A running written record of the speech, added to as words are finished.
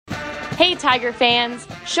Hey Tiger fans,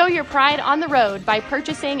 show your pride on the road by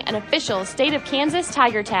purchasing an official State of Kansas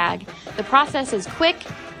Tiger Tag. The process is quick,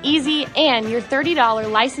 easy, and your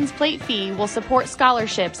 $30 license plate fee will support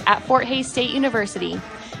scholarships at Fort Hays State University.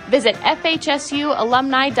 Visit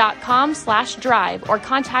fhsualumni.com/drive or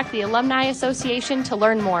contact the Alumni Association to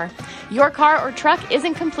learn more. Your car or truck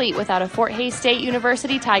isn't complete without a Fort Hays State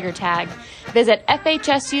University Tiger Tag. Visit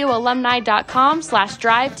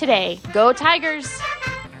fhsualumni.com/drive today. Go Tigers!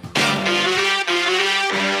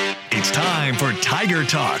 It's time for Tiger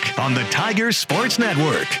Talk on the Tiger Sports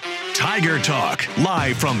Network. Tiger Talk,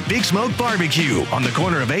 live from Big Smoke Barbecue on the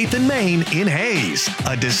corner of 8th and Main in Hays.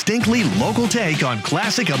 A distinctly local take on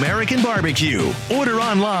classic American barbecue. Order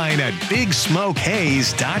online at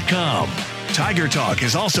BigSmokeHays.com. Tiger Talk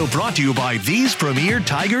is also brought to you by these premier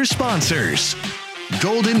Tiger sponsors.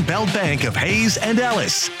 Golden Belt Bank of Hays and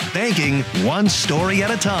Ellis. Banking one story at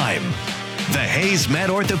a time. The Hays Med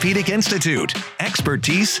Orthopedic Institute.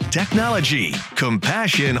 Expertise, technology,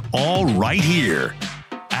 compassion, all right here.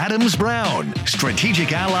 Adams Brown.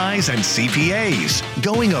 Strategic allies and CPAs.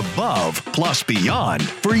 Going above plus beyond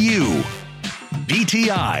for you.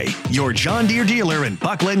 BTI, your John Deere dealer in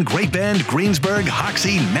Buckland, Great Bend, Greensburg,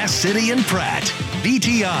 Hoxie, Ness City, and Pratt.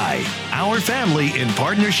 BTI, our family in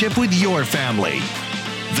partnership with your family.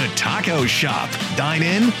 The Taco Shop. Dine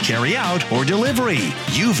in, carry out, or delivery.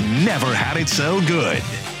 You've never had it so good.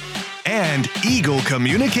 And Eagle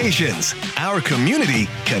Communications. Our community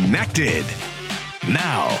connected.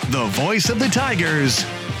 Now, the voice of the Tigers,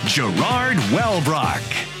 Gerard Wellbrock.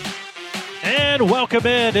 And welcome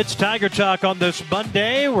in. It's Tiger Talk on this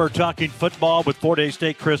Monday. We're talking football with Fort Hays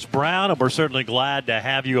State Chris Brown, and we're certainly glad to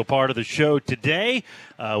have you a part of the show today.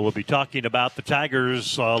 We'll be talking about the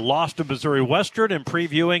Tigers' loss to Missouri Western and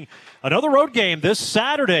previewing another road game this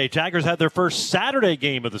Saturday. Tigers had their first Saturday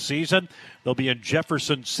game of the season. They'll be in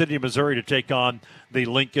Jefferson City, Missouri to take on the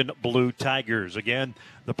Lincoln Blue Tigers. Again,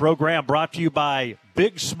 the program brought to you by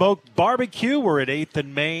Big Smoke Barbecue. We're at 8th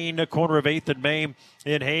and Main, corner of 8th and Main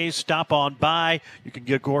in Hays. Stop on by. You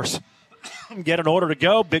can, of course, get an order to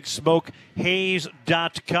go.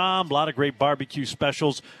 BigSmokeHays.com. A lot of great barbecue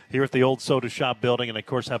specials here at the old Soda Shop building. And, of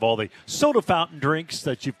course, have all the soda fountain drinks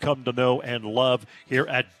that you've come to know and love here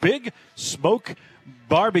at Big Smoke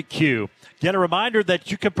Barbecue. Get a reminder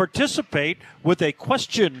that you can participate with a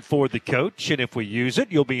question for the coach, and if we use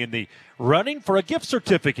it, you'll be in the running for a gift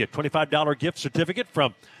certificate, $25 gift certificate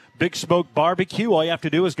from Big Smoke Barbecue. All you have to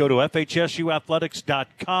do is go to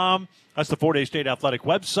FHSUathletics.com. That's the Fort Hays State Athletic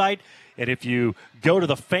website. And if you go to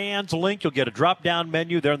the fans link, you'll get a drop-down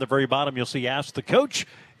menu. There on the very bottom, you'll see Ask the Coach.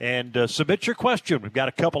 And submit your question. We've got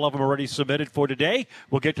a couple of them already submitted for today.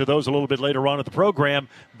 We'll get to those a little bit later on in the program.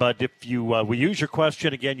 But if you we use your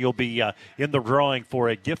question, again, you'll be in the drawing for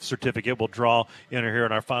a gift certificate. We'll draw here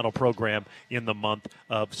in our final program in the month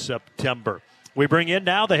of September. We bring in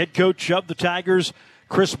now the head coach of the Tigers,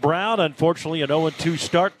 Chris Brown. Unfortunately, an 0-2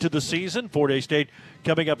 start to the season. Fort Hays State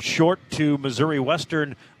coming up short to Missouri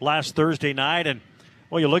Western last Thursday night. And,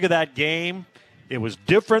 well, you look at that game. It was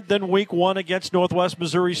different than week one against Northwest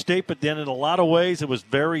Missouri State, but then in a lot of ways it was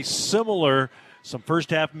very similar. Some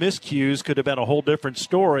first-half miscues could have been a whole different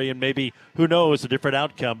story, and maybe, who knows, a different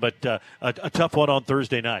outcome, but a tough one on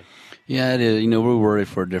Thursday night. Yeah, it is. We're worried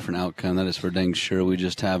for a different outcome. That is for dang sure. We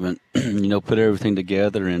just haven't, put everything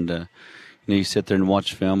together, and, you sit there and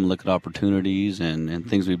watch film and look at opportunities and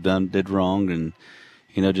things we've did wrong, and,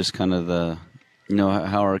 just kind of the –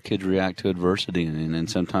 how our kids react to adversity. And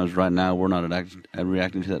sometimes right now we're not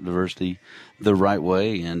reacting to that adversity the right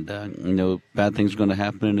way. And, bad things are going to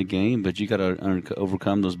happen in a game, but you got to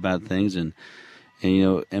overcome those bad things and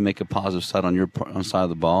make a positive side on your side of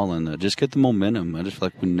the ball and just get the momentum. I just feel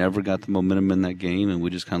like we never got the momentum in that game, and we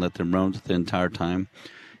just kind of let them run the entire time.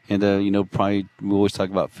 And, probably we always talk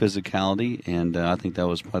about physicality, and I think that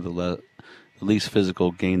was probably the least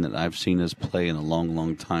physical game that I've seen us play in a long,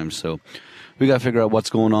 long time. So, we got to figure out what's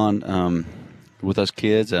going on with us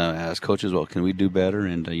kids as coaches. What can we do better?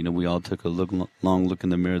 And, we all took a long look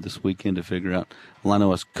in the mirror this weekend to figure out, well, I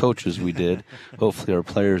know as coaches we did. Hopefully our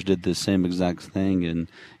players did the same exact thing and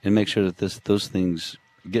make sure that those things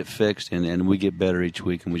get fixed and we get better each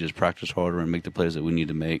week and we just practice harder and make the plays that we need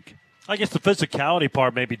to make. I guess the physicality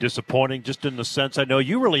part may be disappointing just in the sense I know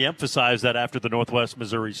you really emphasized that after the Northwest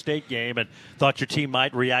Missouri State game and thought your team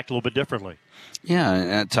might react a little bit differently. Yeah,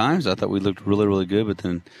 at times I thought we looked really, really good, but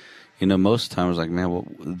then, most times I was like, man, well,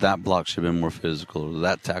 that block should have been more physical, or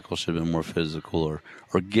that tackle should have been more physical, or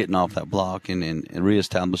getting off that block and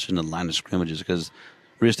reestablishing the line of scrimmages because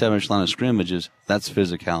reestablish line of scrimmages, that's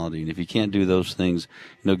physicality. And if you can't do those things,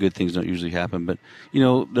 good things don't usually happen. But,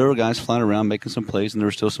 there were guys flying around making some plays, and there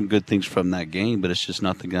were still some good things from that game, but it's just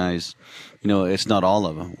not the guys, it's not all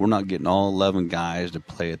of them. We're not getting all 11 guys to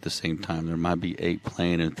play at the same time. There might be 8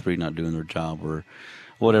 playing and 3 not doing their job, or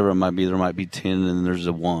whatever it might be. There might be 10 and then there's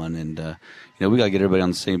a 1. And, we got to get everybody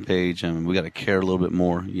on the same page. I mean, we got to care a little bit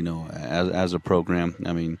more, as a program.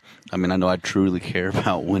 I mean, I know I truly care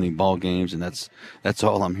about winning ball games, and that's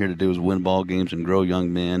all I'm here to do is win ball games and grow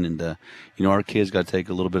young men. And, our kids got to take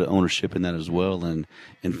a little bit of ownership in that as well and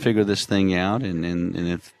figure this thing out. And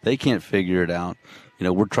if they can't figure it out,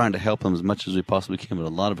 we're trying to help them as much as we possibly can, but a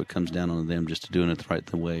lot of it comes down on them just doing it the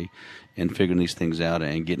right way and figuring these things out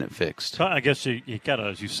and getting it fixed. I guess you kind of,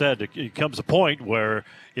 as you said, it comes a point where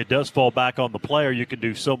it does fall back on the player. You can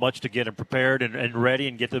do so much to get them prepared and ready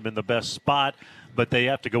and get them in the best spot, but they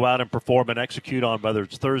have to go out and perform and execute on whether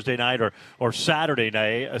it's Thursday night or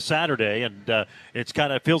Saturday and it's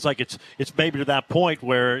kind of feels like it's maybe to that point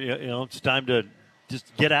where it's time to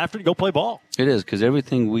just get after it and go play ball. It is, because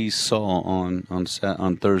everything we saw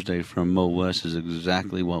on Thursday from Mo West is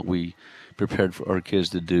exactly what we prepared for our kids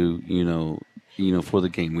to do, for the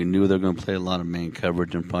game. We knew they were going to play a lot of man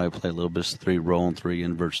coverage and probably play a little bit of 3 roll and 3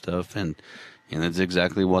 invert stuff, and that's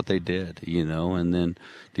exactly what they did, And then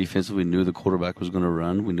defensively, we knew the quarterback was going to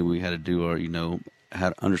run. We knew we had to do our, how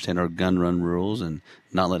to understand our gun run rules and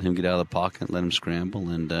not let him get out of the pocket, let him scramble,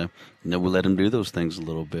 and we let him do those things a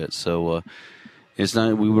little bit. So it's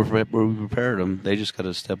not we prepared them. They just got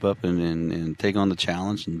to step up and take on the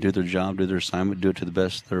challenge and do their job, do their assignment, do it to the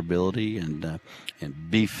best of their ability, and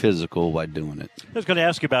be physical while doing it. I was going to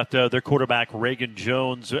ask you about their quarterback, Reagan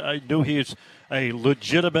Jones. I knew he was a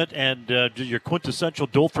legitimate and your quintessential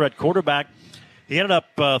dual-threat quarterback. He ended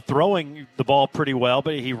up throwing the ball pretty well,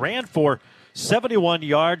 but he ran for 71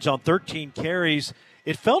 yards on 13 carries.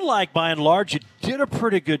 It felt like, by and large, you did a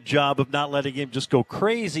pretty good job of not letting him just go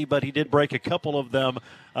crazy, but he did break a couple of them.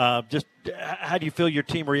 Just how do you feel your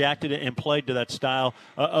team reacted and played to that style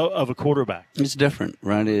of a quarterback? It's different,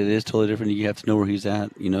 right? It is totally different. You have to know where he's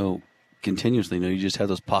at, continuously. You just have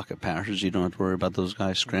those pocket passers. You don't have to worry about those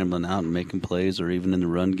guys scrambling out and making plays, or even in the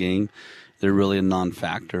run game. They're really a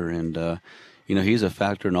non-factor, and, he's a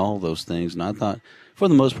factor in all of those things. And I thought, for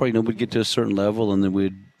the most part, we'd get to a certain level, and then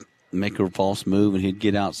we'd make a false move, and he'd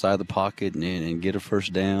get outside the pocket and get a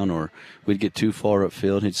first down, or we'd get too far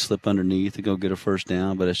upfield, and he'd slip underneath to go get a first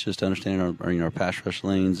down. But it's just understanding our pass rush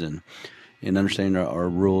lanes and understanding our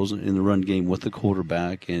rules in the run game with the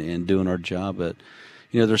quarterback and doing our job. But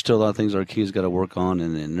there's still a lot of things our kids got to work on,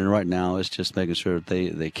 and right now it's just making sure that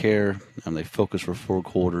they care and they focus for 4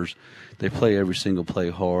 quarters. They play every single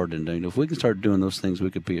play hard, and if we can start doing those things,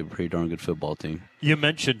 we could be a pretty darn good football team. You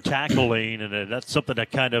mentioned tackling, and that's something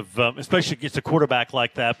that kind of, especially against a quarterback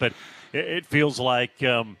like that, but it feels like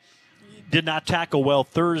did not tackle well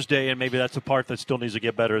Thursday, and maybe that's a part that still needs to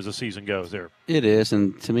get better as the season goes there. It is,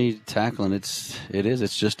 and to me, tackling, it's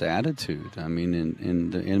just attitude. I mean,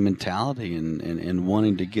 in mentality and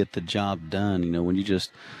wanting to get the job done. When you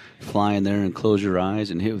just fly in there and close your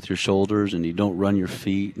eyes and hit with your shoulders, and you don't run your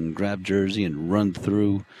feet and grab jersey and run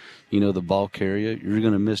through, the ball carrier, you're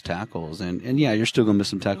going to miss tackles. And yeah, you're still going to miss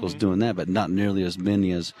some tackles doing that, but not nearly as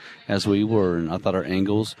many as we were. And I thought our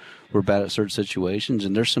angles were bad at certain situations.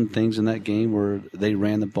 And there's some things in that game where they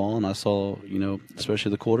ran the ball, and I saw,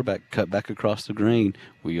 especially the quarterback cut back across the green.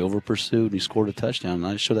 We over-pursued, and he scored a touchdown. And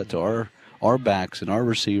I showed that to our backs and our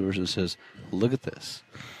receivers and says, look at this.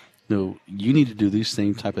 You need to do these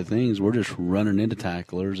same type of things. We're just running into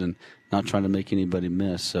tacklers and not trying to make anybody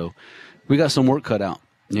miss. So we got some work cut out.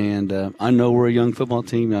 And I know we're a young football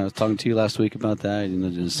team. I was talking to you last week about that.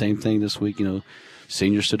 The same thing this week.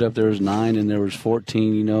 Seniors stood up there was 9, and there was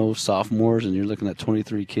 14, sophomores, and you're looking at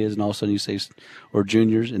 23 kids, and all of a sudden you say, or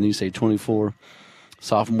juniors, and you say 24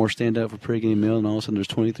 sophomores stand up for pregame meal, and all of a sudden there's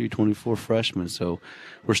 23, 24 freshmen. So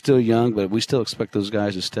we're still young, but we still expect those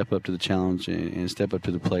guys to step up to the challenge and step up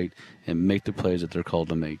to the plate and make the plays that they're called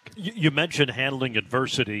to make. You mentioned handling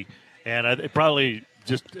adversity, and it probably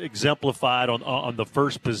just exemplified on the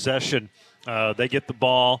first possession. They get the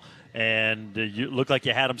ball, and you look like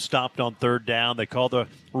you had them stopped on 3rd down. They called the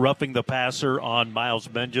roughing the passer on Miles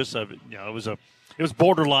Menges. It was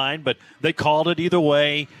borderline, but they called it either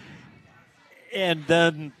way. And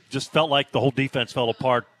then just felt like the whole defense fell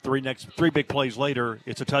apart. 3 big plays later,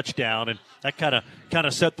 it's a touchdown, and that kind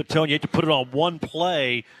of set the tone. You had to put it on one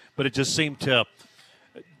play, but it just seemed to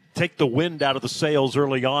take the wind out of the sails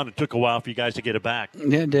early on. It took a while for you guys to get it back.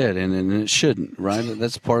 Yeah, it did, and it shouldn't, right?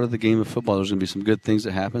 That's part of the game of football. There's going to be some good things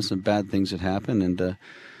that happen, some bad things that happen, and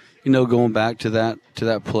going back to that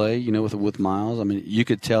play, with Miles, I mean, you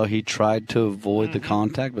could tell he tried to avoid the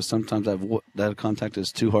contact, but sometimes that contact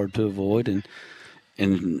is too hard to avoid, and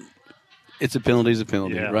it's a penalty,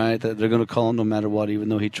 right? That they're going to call him no matter what, even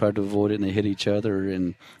though he tried to avoid it and they hit each other,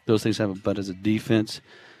 and those things happen. But as a defense,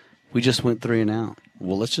 we just went 3 and out.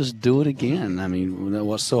 Well, let's just do it again. I mean,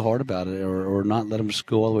 what's so hard about it? Or not let them just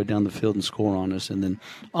go all the way down the field and score on us. And then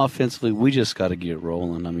offensively, we just got to get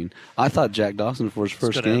rolling. I mean, I thought Jack Dawson for his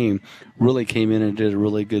first game really came in and did a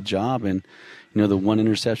really good job. And, the one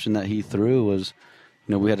interception that he threw was,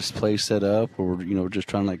 we had a play set up where we're just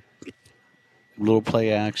trying to, little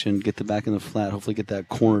play action, get the back in the flat, hopefully get that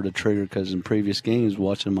corner to trigger, because in previous games,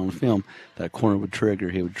 watching him on film, that corner would trigger,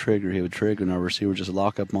 he would trigger, and our receiver would just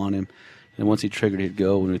lock up on him. And once he triggered, he'd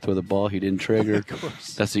go. When we throw the ball, he didn't trigger.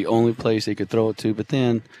 That's the only place he could throw it to. But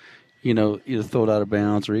then, either throw it out of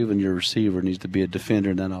bounds, or even your receiver needs to be a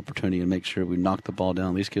defender in that opportunity and make sure we knock the ball down,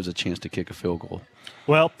 at least gives a chance to kick a field goal.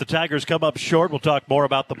 Well, the Tigers come up short. We'll talk more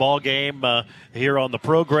about the ball game here on the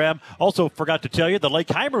program. Also, forgot to tell you, the Lake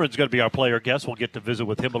Heimeren's going to be our player guest. We'll get to visit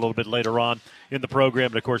with him a little bit later on in the program,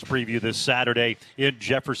 and, of course, preview this Saturday in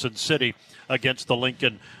Jefferson City against the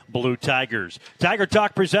Lincoln Blue Tigers. Tiger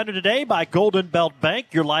Talk presented today by Golden Belt Bank.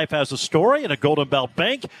 Your life has a story, and at Golden Belt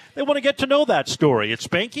Bank, they want to get to know that story. It's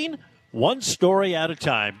banking one story at a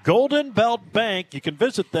time. Golden Belt Bank, you can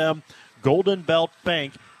visit them,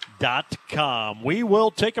 goldenbeltbank.com. We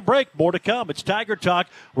will take a break. More to come. It's Tiger Talk.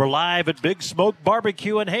 We're live at Big Smoke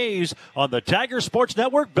Barbecue in Hayes on the Tiger Sports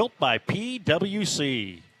Network, built by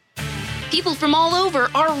PWC. People from all over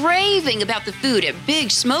are raving about the food at Big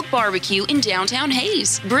Smoke Barbecue in downtown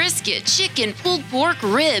Hayes. Brisket, chicken, pulled pork,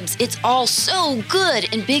 ribs, it's all so good,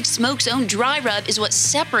 and Big Smoke's own dry rub is what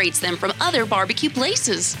separates them from other barbecue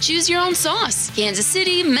places. Choose your own sauce. Kansas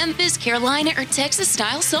City, Memphis, Carolina, or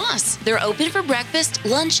Texas-style sauce. They're open for breakfast,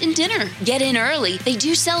 lunch, and dinner. Get in early. They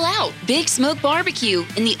do sell out. Big Smoke Barbecue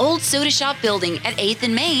in the old Soda Shop building at 8th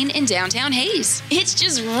and Main in downtown Hayes. It's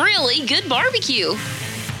just really good barbecue.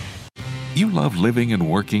 You love living and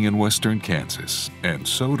working in Western Kansas, and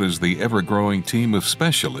so does the ever-growing team of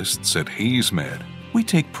specialists at HaysMed. We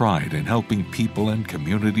take pride in helping people and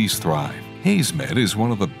communities thrive. HaysMed is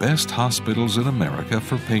one of the best hospitals in America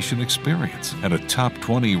for patient experience and a top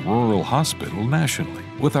 20 rural hospital nationally.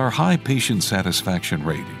 With our high patient satisfaction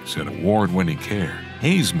ratings and award-winning care,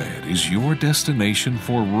 HaysMed is your destination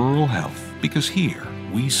for rural health, because here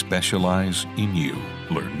we specialize in you.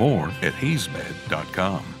 Learn more at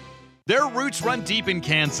haysmed.com. Their roots run deep in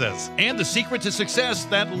Kansas, and the secret to success,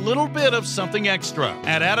 that little bit of something extra.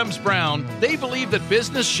 At Adams Brown, they believe that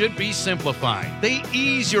business should be simplified. They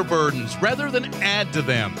ease your burdens rather than add to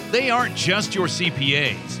them. They aren't just your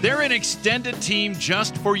CPAs. They're an extended team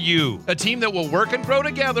just for you, a team that will work and grow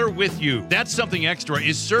together with you. That something extra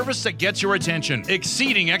is service that gets your attention,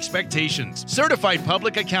 exceeding expectations. Certified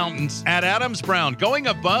public accountants at Adams Brown, going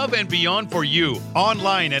above and beyond for you.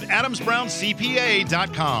 Online at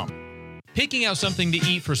adamsbrowncpa.com. Picking out something to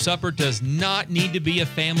eat for supper does not need to be a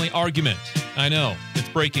family argument. I know, it's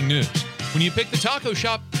breaking news. When you pick the taco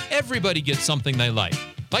shop, everybody gets something they like.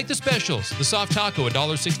 Like the specials, the soft taco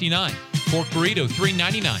 $1.69, pork burrito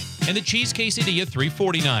 $3.99, and the cheese quesadilla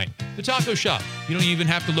 $3.49. The taco shop, you don't even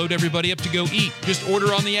have to load everybody up to go eat. Just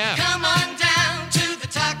order on the app. Come on down to the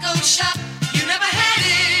taco shop. You never had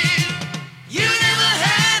it. You never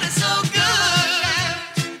had it so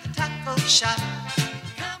good. To the taco shop.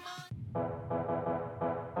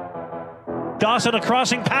 Dawson, a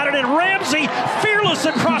crossing pattern, and Ramsey fearless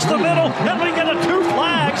across the middle, and we get a 2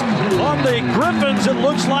 flags on the Griffins, it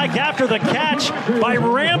looks like, after the catch by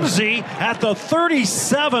Ramsey at the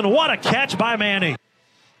 37. What a catch by Manny.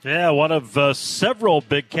 Yeah, one of several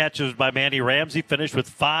big catches by Manny Ramsey. Finished with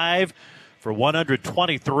 5 for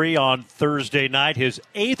 123 on Thursday night. His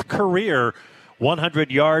 8th career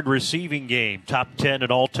 100-yard receiving game, top 10 in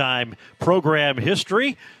all-time program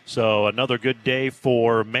history. So another good day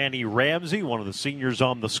for Manny Ramsey, one of the seniors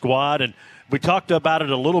on the squad. And we talked about it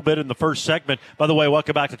a little bit in the first segment. By the way,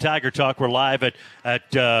 welcome back to Tiger Talk. We're live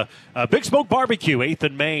at Big Smoke Barbecue, 8th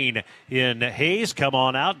and Main in Hayes. Come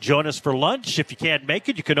on out. Join us for lunch. If you can't make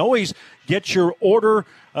it, you can always get your order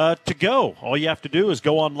to go. All you have to do is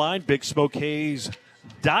go online,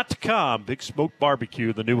 bigsmokehays.com. Big Smoke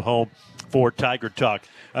Barbecue, the new home for Tiger Talk.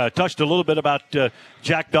 Touched a little bit about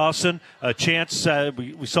Jack Dawson. Chance,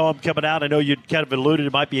 we saw him coming out. I know you kind of alluded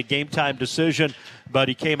it might be a game-time decision, but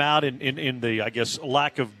he came out in the, I guess,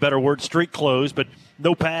 lack of better word, street clothes, but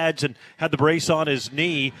no pads and had the brace on his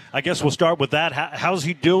knee. I guess we'll start with that. How's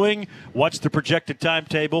he doing? What's the projected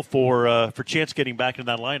timetable for Chance getting back in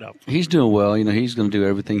that lineup? He's doing well. He's going to do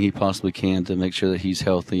everything he possibly can to make sure that he's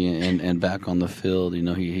healthy and back on the field.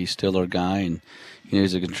 He's still our guy, and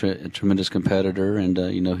he's a tremendous competitor, and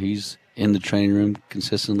he's in the training room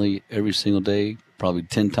consistently every single day, probably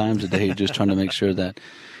 10 times a day, just trying to make sure that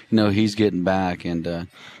he's getting back. And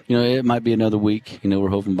it might be another week. We're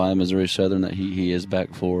hoping by Missouri Southern that he is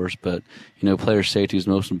back for us. But player safety is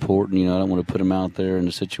most important. I don't want to put him out there in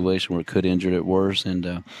a situation where it could injure it worse.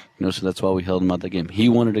 And so that's why we held him out that game. He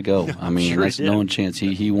wanted to go. I mean, sure that's no chance.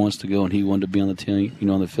 He wants to go, and he wanted to be on the team,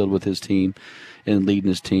 on the field with his team and leading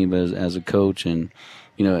his team as a coach. And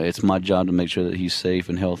it's my job to make sure that he's safe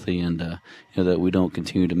and healthy, and that we don't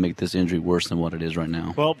continue to make this injury worse than what it is right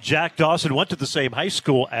now. Well, Jack Dawson went to the same high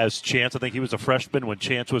school as Chance. I think he was a freshman when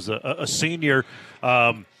Chance was a senior.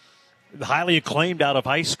 Highly acclaimed out of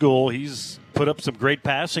high school. He's put up some great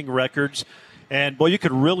passing records. And, you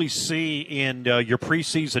could really see in your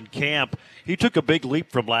preseason camp, he took a big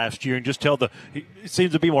leap from last year, and just he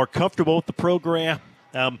seems to be more comfortable with the program.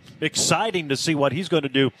 Exciting to see what he's going to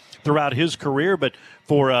do throughout his career. But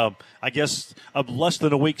for, I guess, less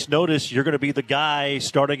than a week's notice, you're going to be the guy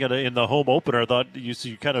starting in the home opener. I thought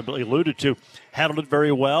you kind of alluded to, handled it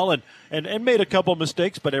very well and made a couple of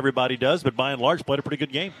mistakes, but everybody does. But by and large, played a pretty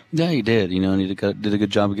good game. Yeah, he did. And he did a good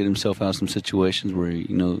job of getting himself out of some situations where,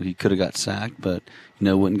 he could have got sacked, but,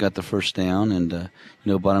 went and got the first down and,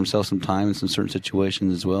 bought himself some time in some certain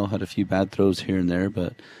situations as well. Had a few bad throws here and there,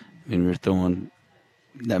 but, we're throwing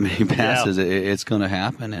that many passes, it's going to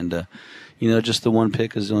happen. And, just the one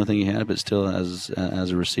pick is the only thing he had, but still as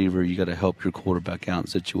a receiver, you got to help your quarterback out in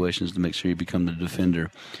situations to make sure you become the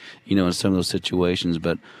defender, in some of those situations.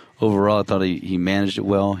 But overall, I thought he managed it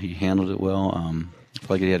well. He handled it well. I feel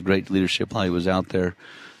like he had great leadership while he was out there.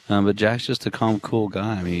 But Jack's just a calm, cool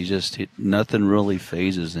guy. I mean, nothing really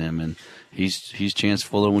phases him. And he's Chance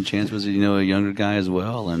Fuller when Chance was, a younger guy as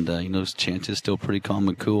well. And, Chance is still pretty calm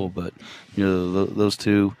and cool. But, those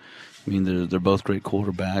two, I mean, they're both great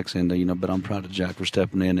quarterbacks. And, but I'm proud of Jack for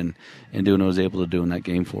stepping in and doing what he was able to do in that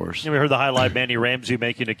game for us. We heard the highlight, Manny Ramsey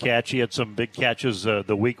making a catch. He had some big catches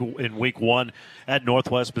in week one at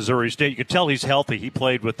Northwest Missouri State. You could tell he's healthy. He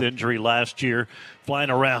played with injury last year, flying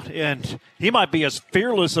around. And he might be as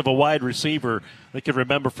fearless of a wide receiver they can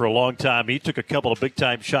remember for a long time. He took a couple of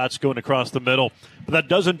big-time shots going across the middle, but that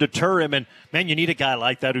doesn't deter him. And, man, you need a guy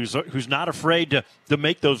like that who's not afraid to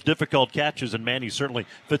make those difficult catches, and, man, he certainly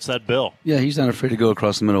fits that bill. Yeah, he's not afraid to go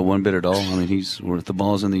across the middle one bit at all. I mean, if the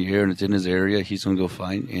ball's in the air and it's in his area, he's going to go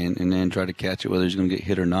fight and then try to catch it, whether he's going to get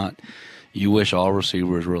hit or not. You wish all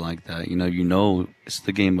receivers were like that. It's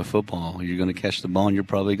the game of football. You're going to catch the ball and you're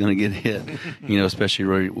probably going to get hit,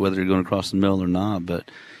 especially whether you're going across the middle or not.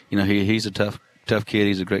 But, he's a tough kid.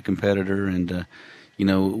 He's a great competitor. And, we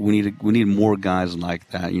need more guys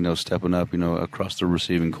like that, stepping up, across the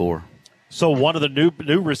receiving core. So one of the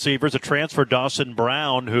new receivers, a transfer, Dawson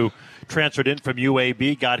Brown, who transferred in from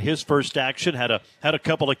UAB, got his first action, had a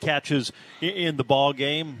couple of catches in the ball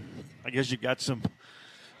game. I guess you've got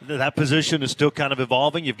that position is still kind of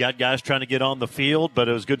evolving. You've got guys trying to get on the field, but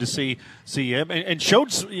it was good to see him and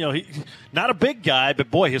showed, he not a big guy, but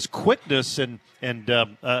boy, his quickness and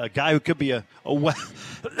a guy who could be a weapon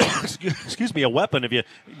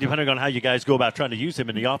depending on how you guys go about trying to use him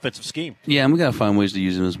in the offensive scheme. Yeah, and we got to find ways to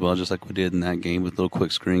use him as well, just like we did in that game with little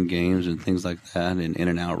quick screen games and things like that, and in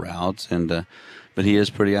and out routes. And but he is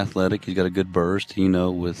pretty athletic. He's got a good burst,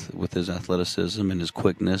 with his athleticism and his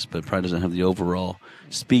quickness, but probably doesn't have the overall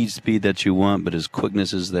speed that you want, but his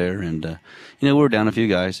quickness is there. And, we're down a few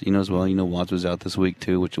guys, as well. Watts was out this week,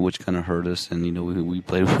 too, which kind of hurt us. And, we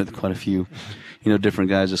played with quite a few, different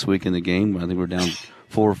guys this week in the game. I think we're down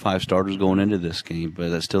 4 or 5 starters going into this game, but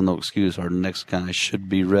that's still no excuse. Our next guy should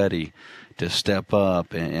be ready to step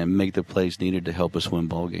up and make the plays needed to help us win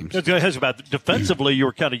ball games. Defensively, you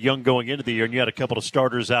were kind of young going into the year, and you had a couple of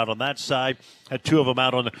starters out on that side, had 2 of them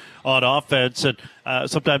out on offense, and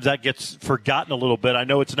sometimes that gets forgotten a little bit. I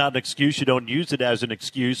know it's not an excuse. You don't use it as an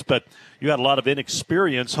excuse, but you had a lot of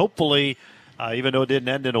inexperience. Hopefully, even though it didn't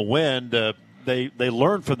end in a win, they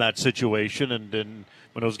learned from that situation, and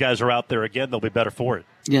when those guys are out there again, they'll be better for it.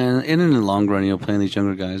 Yeah, and in the long run, playing these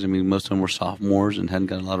younger guys, I mean, most of them were sophomores and hadn't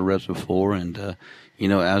got a lot of reps before. And,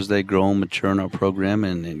 as they grow and mature in our program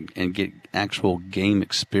and get actual game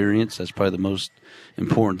experience, that's probably the most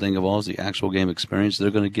important thing of all is the actual game experience.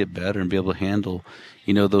 They're going to get better and be able to handle,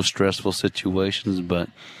 those stressful situations. But,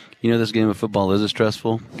 This game of football is a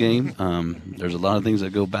stressful game. There's a lot of things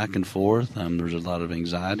that go back and forth. There's a lot of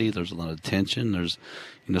anxiety. There's a lot of tension. There's,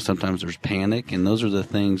 sometimes there's panic, and those are the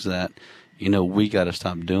things that, we got to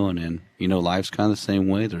stop doing. And, life's kind of the same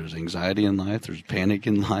way. There's anxiety in life. There's panic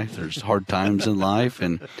in life. There's hard times in life.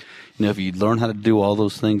 And, if you learn how to do all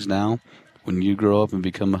those things now, when you grow up and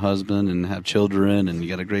become a husband and have children and you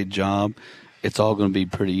got a great job, it's all going to be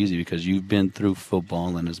pretty easy because you've been through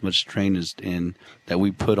football, and as much strain as in that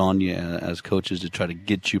we put on you as coaches to try to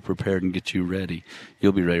get you prepared and get you ready,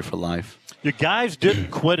 you'll be ready for life. You guys didn't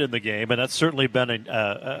quit in the game, and that's certainly been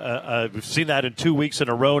we've seen that in 2 weeks in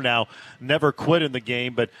a row now. Never quit in the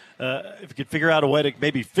game, but if you could figure out a way to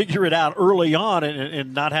maybe figure it out early on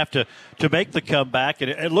and not have to make the comeback,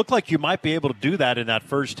 and it looked like you might be able to do that in that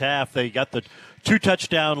first half. They got the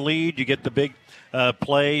 2-touchdown lead. You get the big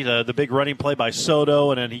play, the big running play by Soto,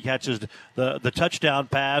 and then he catches the touchdown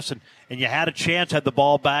pass, and you had a chance, had the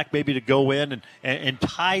ball back, maybe to go in and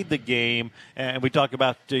tie the game. And we talk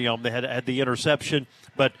about, they had the interception,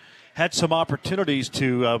 but had some opportunities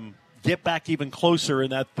to get back even closer in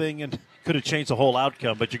that thing and could have changed the whole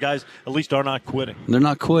outcome. But you guys at least are not quitting. They're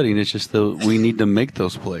not quitting. It's just that we need to make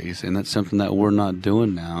those plays, and that's something that we're not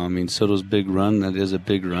doing now. I mean, Soto's big run, that is a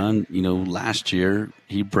big run. Last year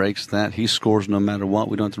he breaks that. He scores no matter what.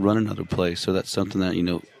 We don't have to run another play. So that's something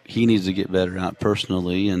that, he needs to get better at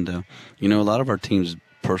personally. And, a lot of our teams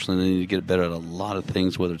personally need to get better at a lot of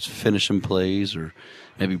things, whether it's finishing plays or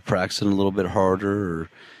maybe practicing a little bit harder or,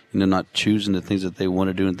 not choosing the things that they want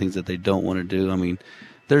to do and things that they don't want to do. I mean,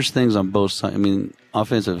 there's things on both sides. I mean,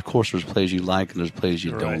 offensive, of course, there's plays you like and there's plays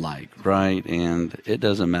you don't like, right? And it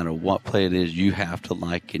doesn't matter what play it is, you have to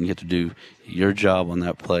like and you have to do your job on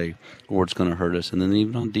that play or it's going to hurt us. And then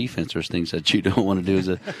even on defense, there's things that you don't want to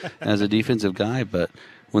do as a defensive guy. But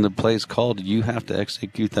when the play is called, you have to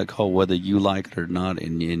execute that call whether you like it or not,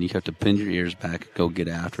 and you have to pin your ears back and go get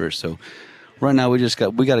after it. So right now we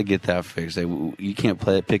got to get that fixed. You can't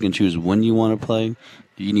pick and choose when you want to play.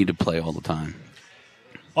 You need to play all the time.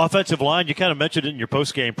 Offensive line, you kind of mentioned it in your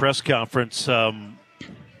post-game press conference,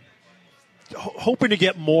 hoping to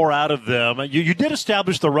get more out of them. You did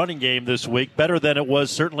establish the running game this week, better than it was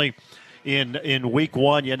certainly in week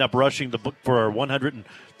one. You end up rushing the book for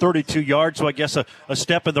 132 yards, so I guess a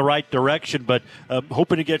step in the right direction, but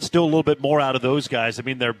hoping to get still a little bit more out of those guys. I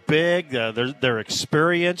mean, they're big, they're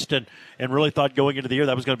experienced, and really thought going into the year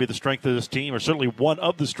that was going to be the strength of this team, or certainly one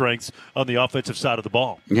of the strengths on the offensive side of the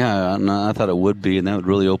ball. Yeah, I thought it would be, and that would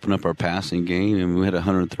really open up our passing game. And we had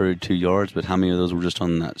 132 yards, but how many of those were just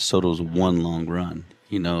on that Soto's one long run?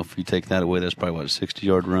 If you take that away, that's probably, a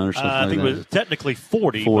 60-yard run or something like that? I think it was technically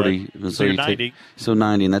 40. 40. So you're 90. So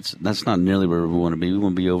 90, and that's not nearly where we want to be. We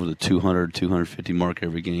want to be over the 200, 250 mark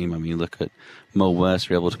every game. I mean, look at Mo West.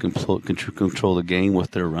 They're able to control the game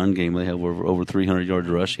with their run game. They have over 300 yards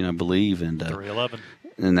rushing, I believe. And 311.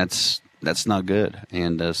 And that's not good.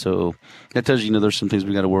 And so that tells you, there's some things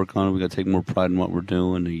we got to work on. We got to take more pride in what we're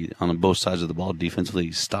doing on both sides of the ball.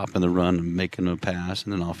 Defensively, stopping the run and making a pass,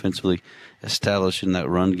 and then offensively, establishing that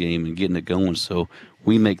run game and getting it going. So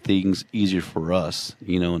we make things easier for us,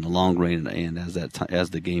 in the long run, and as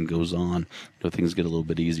the game goes on, things get a little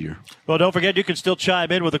bit easier. Well, don't forget, you can still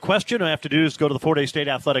chime in with a question. All you have to do is go to the Fort Hays State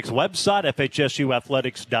Athletics website,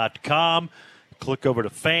 FHSUathletics.com. Click over to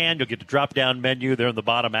Fan. You'll get the drop-down menu there in the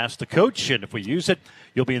bottom. Ask the coach, and if we use it,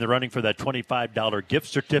 you'll be in the running for that $25 gift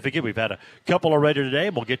certificate. We've had a couple already today,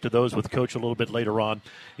 and we'll get to those with Coach a little bit later on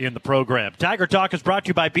in the program. Tiger Talk is brought to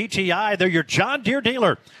you by BTI. They're your John Deere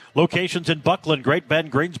dealer. Locations in Buckland, Great Bend,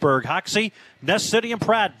 Greensburg, Hoxie, Ness City, and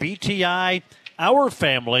Pratt. BTI, our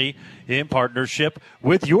family, in partnership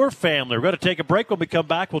with your family. We're going to take a break. When we come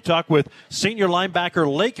back, we'll talk with senior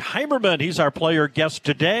linebacker Lake Heimerman. He's our player guest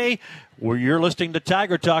today. Where you're listening to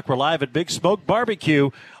Tiger Talk. We're live at Big Smoke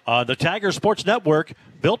Barbecue on the Tiger Sports Network,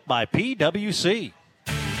 built by PWC.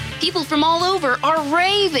 People from all over are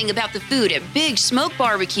raving about the food at Big Smoke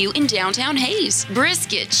Barbecue in downtown Hays.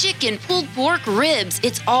 Brisket, chicken, pulled pork, ribs,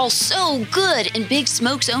 it's all so good, and Big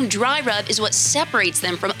Smoke's own dry rub is what separates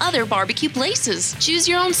them from other barbecue places. Choose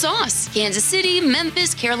your own sauce. Kansas City,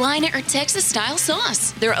 Memphis, Carolina, or Texas-style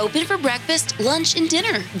sauce. They're open for breakfast, lunch, and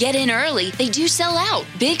dinner. Get in early. They do sell out.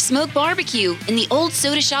 Big Smoke Barbecue in the old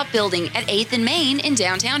Soda Shop building at 8th and Main in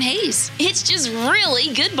downtown Hays. It's just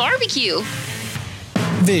really good barbecue.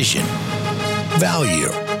 Vision, value,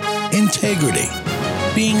 integrity.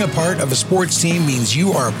 Being a part of a sports team means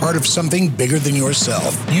you are a part of something bigger than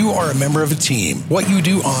yourself. You are a member of a team. What you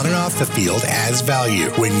do on and off the field adds value.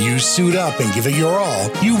 When you suit up and give it your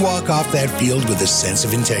all, you walk off that field with a sense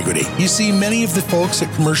of integrity. You see, many of the folks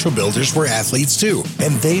at Commercial Builders were athletes too,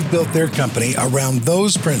 and they've built their company around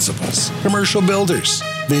those principles. Commercial Builders,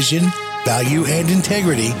 vision, value, and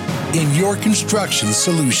integrity in your construction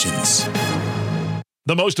solutions.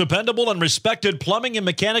 The most dependable and respected plumbing and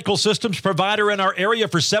mechanical systems provider in our area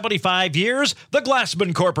for 75 years, the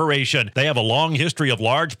Glassman Corporation. They have a long history of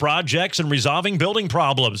large projects and resolving building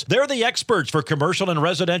problems. They're the experts for commercial and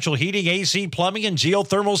residential heating, AC, plumbing, and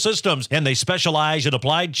geothermal systems, and they specialize in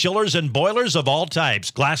applied chillers and boilers of all types.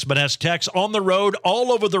 Glassman has techs on the road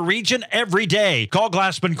all over the region every day. Call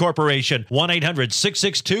Glassman Corporation,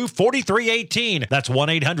 1-800-662-4318. That's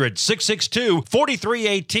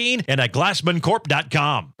 1-800-662-4318 and at glassmancorp.com.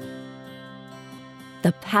 The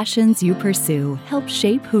passions you pursue help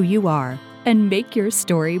shape who you are and make your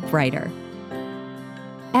story brighter.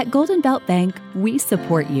 At Golden Belt Bank, we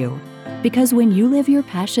support you because when you live your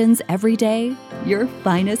passions every day, your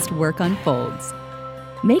finest work unfolds.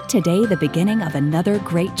 Make today the beginning of another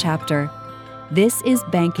great chapter. This is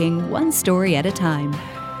banking one story at a time.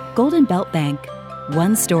 Golden Belt Bank,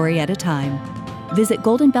 one story at a time. Visit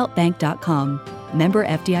goldenbeltbank.com. Member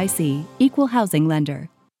FDIC, Equal Housing Lender.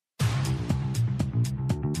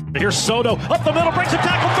 Here's Soto, up the middle, breaks a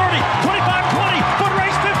tackle, 30, 25, 20, foot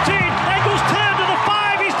race, 15, angles 10 to the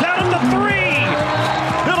 5, he's down at the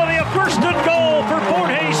 3. It'll be a first and goal for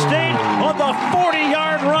Fort Hays State on the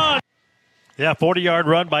 40-yard run. Yeah, 40-yard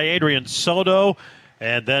run by Adrian Soto,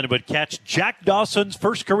 and then it would catch Jack Dawson's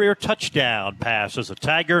first career touchdown pass as a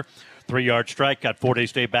Tiger. 3-yard strike, got Fort Hays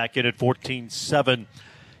State back in at 14-7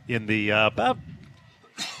 in the about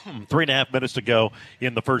 3.5 minutes to go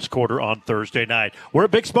in the first quarter on Thursday night. We're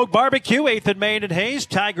at Big Smoke Barbecue, 8th and Main and Hayes.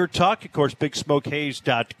 Tiger Talk, of course,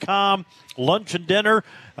 BigSmokeHayes.com. Lunch and dinner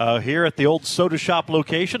here at the old soda shop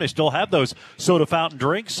location. They still have those soda fountain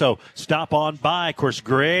drinks, so stop on by. Of course,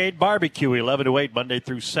 great barbecue, 11 to 8, Monday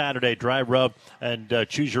through Saturday. Dry rub and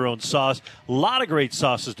choose your own sauce. A lot of great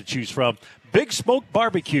sauces to choose from. Big Smoke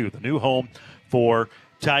Barbecue, the new home for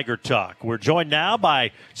Tiger Talk. We're joined now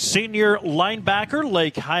by senior linebacker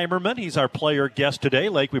Lake Heimerman. He's our player guest today.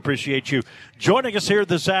 Lake, we appreciate you joining us here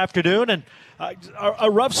this afternoon. And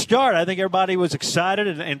a rough start. I think everybody was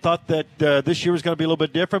excited and thought that this year was going to be a little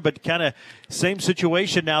bit different, but kind of same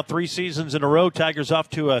situation now, 3 seasons in a row. Tigers off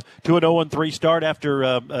to an 0-3 start after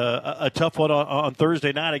a tough one on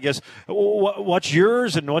Thursday night, I guess. What's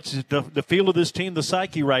yours and what's the feel of this team, the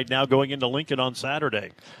psyche right now going into Lincoln on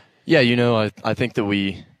Saturday? Yeah, I think that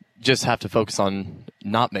we just have to focus on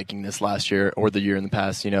not making this last year or the year in the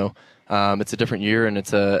past. It's a different year and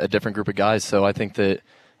it's a different group of guys. So I think that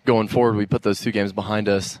going forward, we put those 2 games behind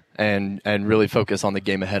us and really focus on the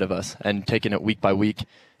game ahead of us and taking it week by week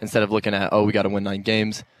instead of looking at, we got to win 9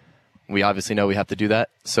 games. We obviously know we have to do that.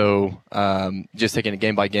 So just taking it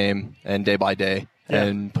game by game and day by day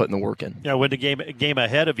and putting the work in. Yeah, win the game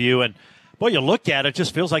ahead of you. And well, you look at it, it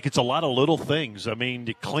just feels like it's a lot of little things. I mean,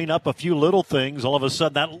 you clean up a few little things, all of a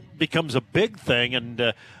sudden that becomes a big thing,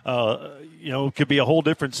 and could be a whole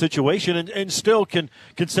different situation, and still can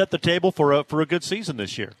set the table for a good season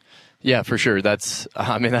this year. Yeah, for sure. That's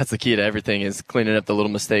the key to everything is cleaning up the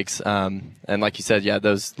little mistakes. And like you said,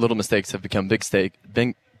 those little mistakes have become big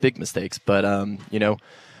mistakes. But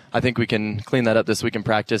I think we can clean that up this week in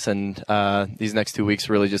practice, and these next 2 weeks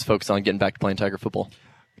really just focus on getting back to playing Tiger football.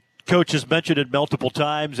 Coach has mentioned it multiple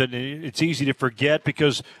times, and it's easy to forget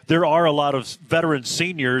because there are a lot of veteran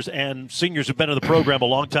seniors, and seniors have been in the program a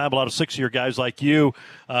long time, a lot of 6-year guys like you.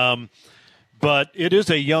 But it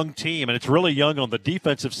is a young team, and it's really young on the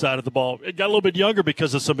defensive side of the ball. It got a little bit younger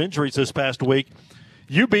because of some injuries this past week.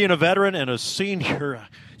 You being a veteran and a senior,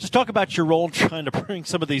 just talk about your role in trying to bring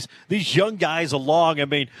some of these young guys along. I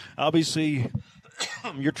mean, obviously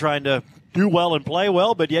you're trying to do well and play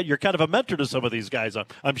well, but yet you're kind of a mentor to some of these guys,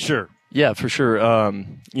 I'm sure. Yeah, for sure.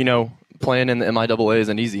 Playing in the MIAA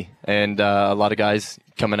isn't easy, and a lot of guys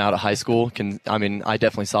coming out of high school I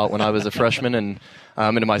definitely saw it when I was a freshman and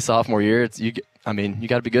into my sophomore year. You got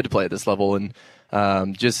to be good to play at this level, and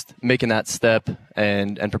just making that step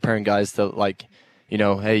and preparing guys to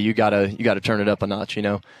hey, you gotta turn it up a notch.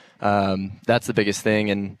 That's the biggest thing,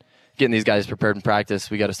 and getting these guys prepared in practice,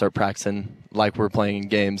 we got to start practicing like we're playing in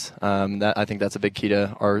games. I think that's a big key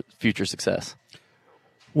to our future success.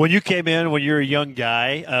 When you came in, when you were a young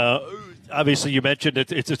guy, obviously you mentioned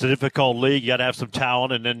it's a difficult league. You got to have some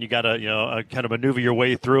talent, and then you got to kind of maneuver your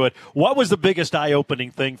way through it. What was the biggest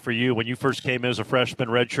eye-opening thing for you when you first came in as a freshman,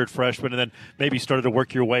 redshirt freshman, and then maybe started to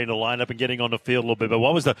work your way in the lineup and getting on the field a little bit? But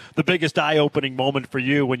what was the biggest eye-opening moment for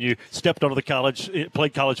you when you stepped onto the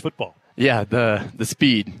played college football? Yeah, the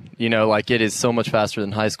speed. Like it is so much faster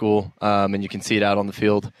than high school, and you can see it out on the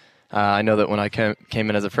field. I know that when I came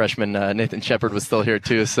in as a freshman, Nathan Shepard was still here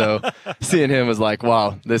too. So seeing him was like,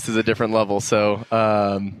 wow, this is a different level. So,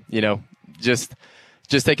 just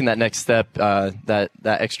taking that next step, that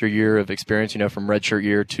extra year of experience, from redshirt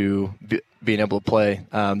year to being able to play,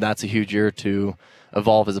 that's a huge year to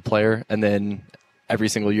evolve as a player. And then every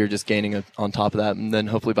single year just gaining on top of that. And then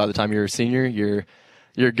hopefully by the time you're a senior,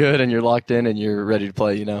 you're good and you're locked in and you're ready to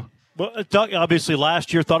play, Well, obviously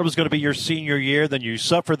last year thought it was going to be your senior year. Then you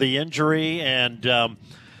suffered the injury, and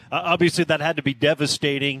obviously that had to be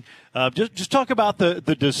devastating. Just talk about the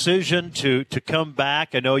decision to come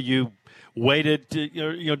back. I know you waited,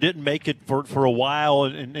 didn't make it for a while,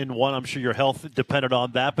 and one, I'm sure your health depended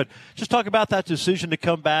on that. But just talk about that decision to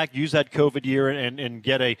come back, use that COVID year, and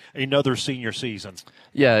get another senior season.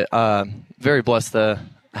 Yeah, very blessed to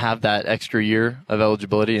have that extra year of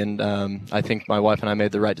eligibility, and I think my wife and I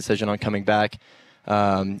made the right decision on coming back.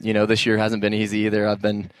 This year hasn't been easy either. I've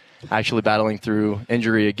been actually battling through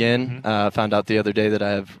injury again. Found out the other day that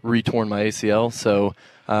I have re-torn my ACL, so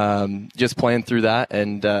just playing through that,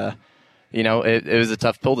 and it was a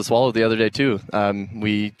tough pill to swallow the other day too.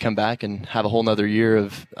 We come back and have a whole nother year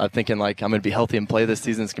of thinking like I'm going to be healthy and play this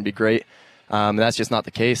season. It's going to be great, and that's just not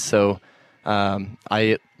the case. So I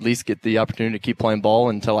at least get the opportunity to keep playing ball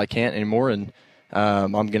until I can't anymore, and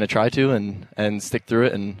I'm going to try to and stick through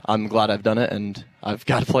it, and I'm glad I've done it, and I've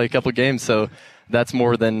got to play a couple of games, so that's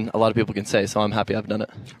more than a lot of people can say, so I'm happy I've done it.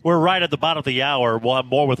 We're right at the bottom of the hour. We'll have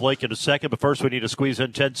more with Lake in a second, but first we need to squeeze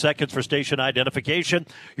in 10 seconds for station identification.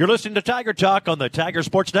 You're listening to Tiger Talk on the Tiger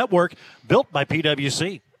Sports Network, built by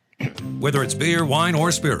PwC. Whether it's beer, wine,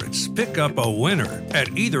 or spirits, pick up a winner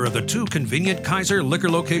at either of the two convenient Kaiser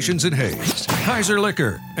Liquor locations in Hayes. Kaiser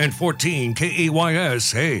Liquor and 14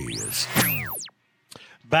 KEYS Hayes.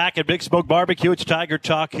 Back at Big Smoke Barbecue, it's Tiger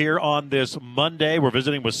Talk here on this Monday. We're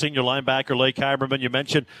visiting with senior linebacker Lake Heimerman. You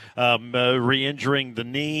mentioned re-injuring the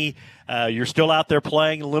knee. You're still out there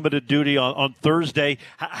playing limited duty on Thursday.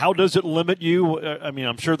 How does it limit you?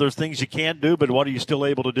 I'm sure there's things you can't do, but what are you still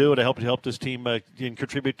able to do to help this team and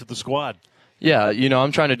contribute to the squad? Yeah,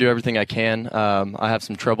 I'm trying to do everything I can. I have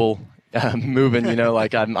some trouble moving,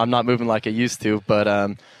 like I'm not moving like I used to, but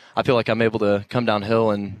I feel like I'm able to come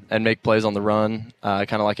downhill and make plays on the run,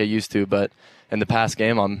 kind of like I used to. But in the past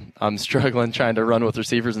game, I'm struggling trying to run with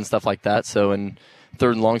receivers and stuff like that. So in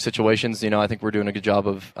third and long situations, I think we're doing a good job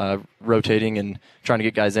of rotating and trying to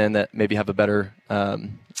get guys in that maybe have a better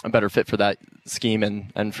fit for that scheme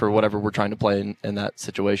and for whatever we're trying to play in that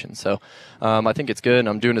situation. So I think it's good.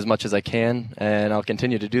 I'm doing as much as I can, and I'll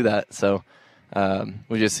continue to do that. So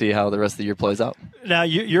we'll just see how the rest of the year plays out. Now,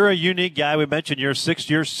 you're a unique guy. We mentioned you're a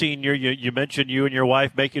sixth-year senior. You mentioned you and your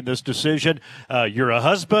wife making this decision. You're a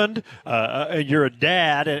husband. You're a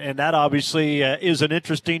dad, and that obviously is an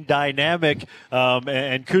interesting dynamic.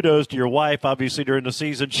 And kudos to your wife. Obviously, during the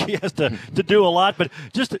season, she has to do a lot. But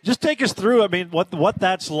just take us through. What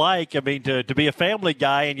that's like. To be a family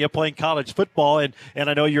guy and you're playing college football, and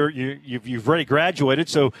I know you've already graduated,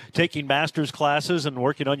 so taking master's classes and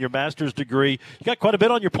working on your master's degree. You got quite a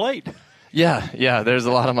bit on your plate. Yeah, there's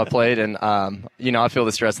a lot on my plate, and I feel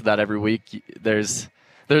the stress of that every week. There's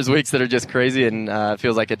weeks that are just crazy, and it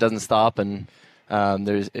feels like it doesn't stop, and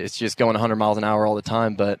it's just going 100 miles an hour all the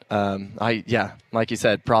time. But like you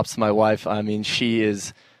said, props to my wife. She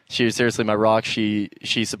is seriously my rock. She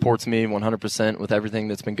supports me 100% with everything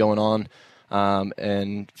that's been going on,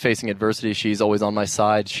 and facing adversity, she's always on my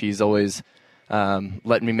side. She's always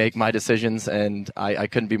letting me make my decisions, and I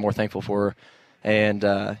couldn't be more thankful for her. And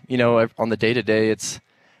on the day-to-day, it's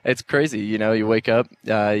crazy. You wake up,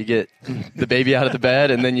 you get the baby out of the bed,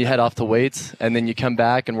 and then you head off to weights, and then you come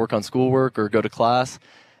back and work on schoolwork or go to class,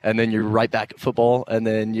 and then you're right back at football, and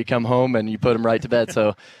then you come home and you put him right to bed.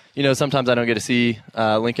 So, sometimes I don't get to see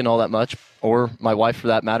Lincoln all that much, or my wife for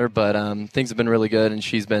that matter, but things have been really good, and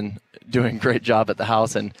she's been doing a great job at the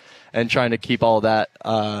house and trying to keep all that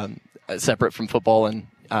separate from football, and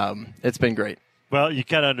it's been great. Well, you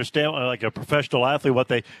kind of understand, like a professional athlete, what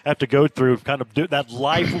they have to go through, kind of do that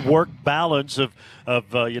life-work balance of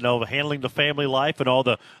handling the family life and all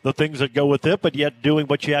the things that go with it, but yet doing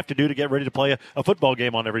what you have to do to get ready to play a football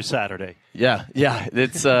game on every Saturday. Yeah,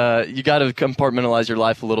 it's you got to compartmentalize your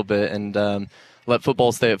life a little bit, and let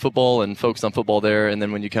football stay at football and focus on football there. And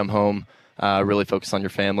then when you come home, really focus on your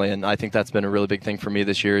family. And I think that's been a really big thing for me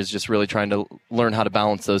this year, is just really trying to learn how to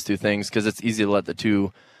balance those two things, because it's easy to let the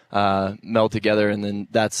two meld together. And then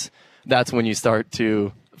that's when you start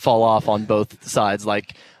to fall off on both sides.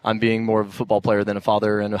 Like, I'm being more of a football player than a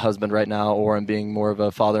father and a husband right now, or I'm being more of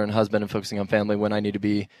a father and husband and focusing on family when I need to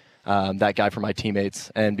be that guy for my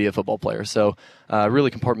teammates and be a football player. So really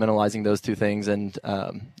compartmentalizing those two things and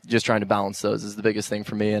just trying to balance those is the biggest thing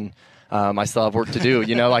for me. And I still have work to do.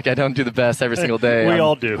 Like, I don't do the best every single day. We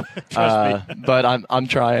all do. Trust me. But I'm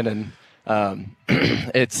trying, and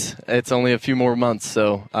it's only a few more months,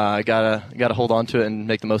 so I gotta hold on to it and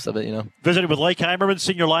make the most of it. Visiting with Lake Heimerman,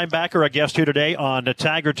 senior linebacker, our guest here today on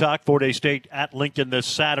Tiger Talk. 4-Day State at Lincoln this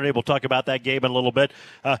Saturday. We'll talk about that game in a little bit.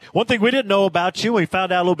 One thing we didn't know about you, we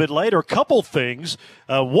found out a little bit later. A couple things.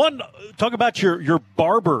 One, talk about your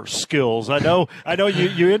barber skills. I know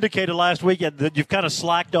you indicated last week that you've kind of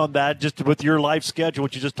slacked on that just with your life schedule,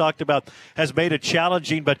 which you just talked about has made it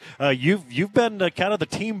challenging. But you've been kind of the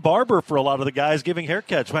team barber for a lot of the guys giving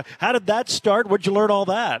haircuts. How did that start? Where'd you learn all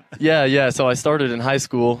that? Yeah. So I started in high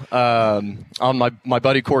school. On my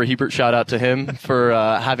buddy Corey Hebert, shout out to him for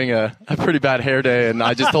having a pretty bad hair day, and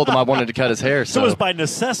I just told him I wanted to cut his hair. So it was by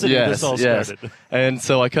necessity this all started. And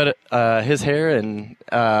so I cut his hair and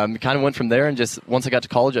kind of went from there. And just once I got to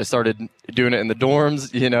college, I started doing it in the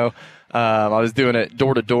dorms. I was doing it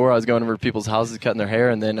door to door. I was going over to people's houses, cutting their hair,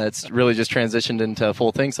 and then it's really just transitioned into a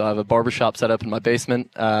full thing. So I have a barbershop set up in my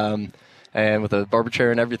basement, and with a barber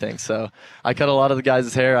chair and everything. So I cut a lot of the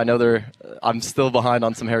guys' hair. I know I'm still behind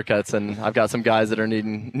on some haircuts, and I've got some guys that are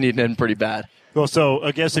needing it pretty bad. Well, so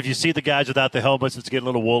I guess if you see the guys without the helmets, it's getting a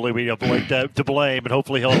little woolly. We avoid to blame, and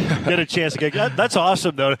hopefully he'll get a chance to get. That's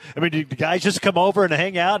awesome, though. I mean, do the guys just come over and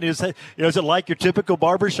hang out? And is it like your typical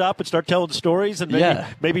barbershop and start telling stories and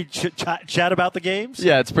maybe chat about the games?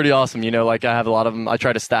 Yeah, it's pretty awesome. Like I have a lot of them. I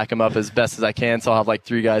try to stack them up as best as I can. So I'll have like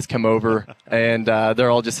 3 guys come over, and they're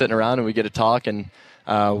all just sitting around, and we get to talk. And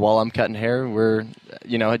while I'm cutting hair, we're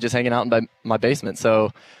just hanging out in my basement.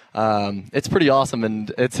 So. It's pretty awesome,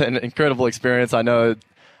 and it's an incredible experience. I know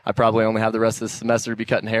I probably only have the rest of the semester to be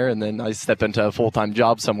cutting hair, and then I step into a full-time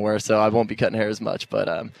job somewhere, so I won't be cutting hair as much. But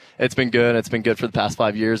it's been good. It's been good for the past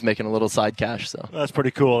 5 years, making a little side cash. So that's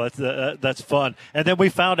pretty cool. That's fun. And then we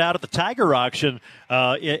found out at the Tiger auction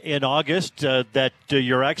in August that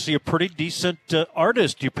you're actually a pretty decent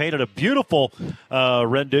artist. You painted a beautiful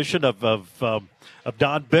rendition of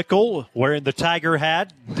Don Bickle wearing the Tiger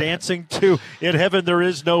hat, dancing to "In Heaven There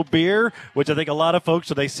Is No Beer," which I think a lot of folks,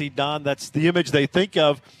 when they see Don, that's the image they think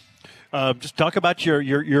of. Just talk about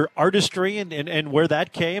your artistry and where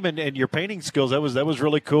that came and your painting skills. That was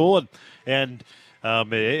really cool, and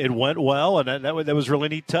it went well, and that was really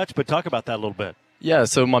neat touch. But talk about that a little bit. Yeah,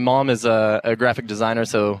 so my mom is a graphic designer,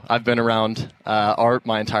 so I've been around art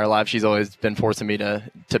my entire life. She's always been forcing me to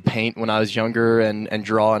paint when I was younger and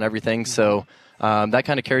draw and everything. So that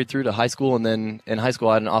kind of carried through to high school. And then in high school,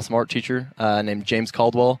 I had an awesome art teacher named James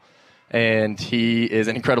Caldwell, and he is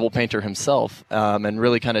an incredible painter himself, and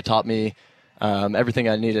really kind of taught me everything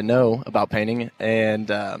I need to know about painting.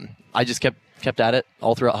 And I just kept at it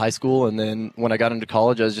all throughout high school. And then when I got into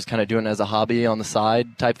college, I was just kind of doing it as a hobby on the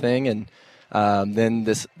side type thing. And then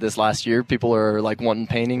this last year, people are like wanting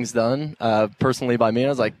paintings done personally by me. And I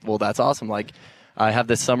was like, well, that's awesome. Like, I have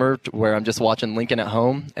this summer where I'm just watching Lincoln at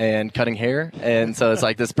home and cutting hair. And so it's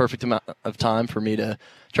like this perfect amount of time for me to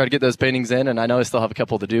try to get those paintings in. And I know I still have a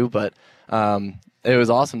couple to do, but it was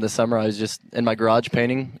awesome this summer. I was just in my garage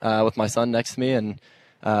painting with my son next to me. And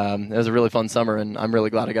it was a really fun summer. And I'm really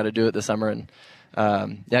glad I got to do it this summer. And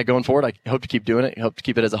going forward, I hope to keep doing it. I hope to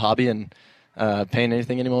keep it as a hobby and paint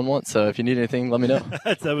anything anyone wants. So if you need anything, let me know.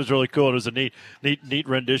 That was really cool. It was a neat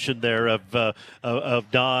rendition there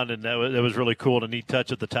of Don, and that was really cool and a neat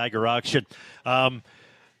touch at the Tiger auction.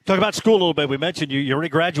 Talk about school a little bit. We mentioned you already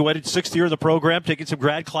graduated, 6th year of the program, taking some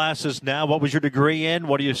grad classes now. What was your degree in?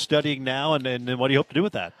 What are you studying now, and what do you hope to do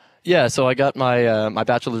with that? Yeah, so I got my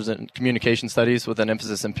bachelor's in communication studies with an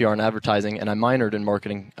emphasis in PR and advertising, and I minored in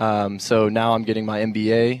marketing. So now I'm getting my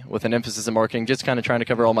MBA with an emphasis in marketing, just kind of trying to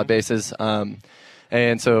cover all my bases.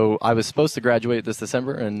 And so I was supposed to graduate this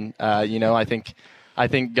December, and I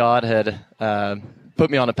think God had put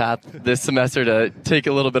me on a path this semester to take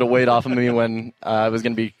a little bit of weight off of me when it was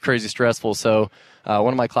going to be crazy stressful. So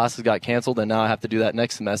one of my classes got canceled, and now I have to do that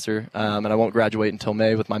next semester, and I won't graduate until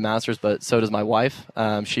May with my master's, but so does my wife.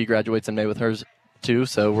 She graduates in May with hers too,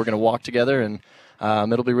 so we're going to walk together, and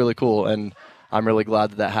it'll be really cool, and I'm really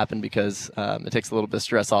glad that happened because it takes a little bit of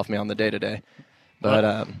stress off me on the day-to-day. But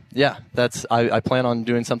I plan on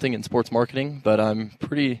doing something in sports marketing, but I'm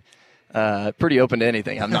pretty pretty open to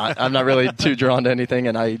anything. I'm not really too drawn to anything,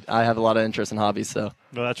 and I have a lot of interest in hobbies. So.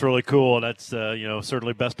 No, that's really cool. That's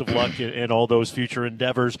certainly best of luck in all those future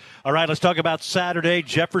endeavors. All right, let's talk about Saturday,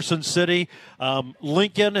 Jefferson City,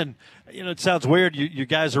 Lincoln, and it sounds weird. You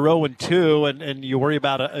guys are 0-2, and you worry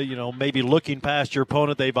about maybe looking past your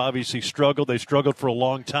opponent. They've obviously struggled. They struggled for a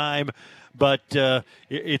long time. But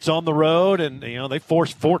it's on the road, and they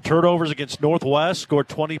forced 4 turnovers against Northwest, scored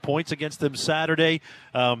 20 points against them Saturday.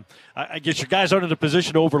 I guess you guys aren't in a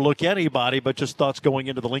position to overlook anybody, but just thoughts going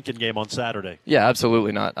into the Lincoln game on Saturday. Yeah,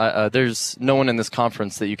 absolutely not. There's no one in this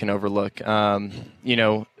conference that you can overlook.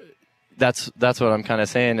 That's what I'm kind of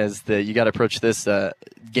saying is that you got to approach this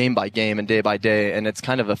game by game and day by day, and it's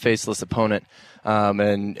kind of a faceless opponent.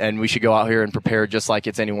 And we should go out here and prepare just like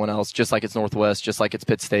it's anyone else, just like it's Northwest, just like it's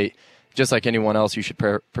Pitt State. Just like anyone else you should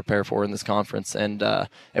prepare for in this conference. And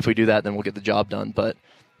if we do that, then we'll get the job done. But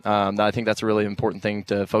I think that's a really important thing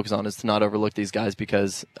to focus on is to not overlook these guys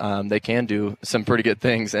because they can do some pretty good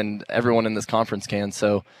things, and everyone in this conference can.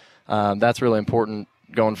 So that's really important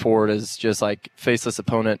going forward is just like faceless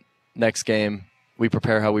opponent next game. We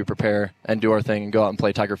prepare how we prepare and do our thing and go out and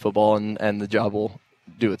play Tiger football, and the job will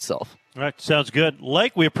do itself. All right, sounds good.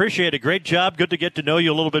 Lake, we appreciate it. Great job. Good to get to know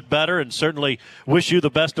you a little bit better, and certainly wish you the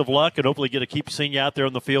best of luck, and hopefully get to keep seeing you out there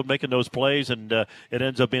on the field making those plays, and it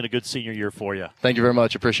ends up being a good senior year for you. Thank you very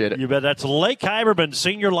much. Appreciate it. You bet. That's Lake Heiberman,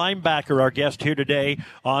 senior linebacker, our guest here today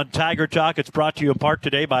on Tiger Talk. It's brought to you in part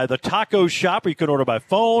today by the Taco Shop. You can order by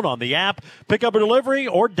phone, on the app, pick up a delivery,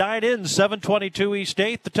 or dine in, 722 East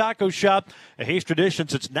 8th. The Taco Shop, a Hayes tradition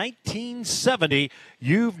since 1970.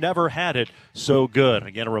 You've never had it so good.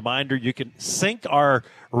 Again, a reminder, you can sync our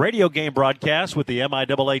radio game broadcast with the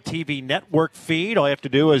MIAA TV network feed. All you have to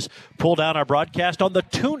do is pull down our broadcast on the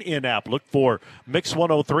TuneIn app. Look for Mix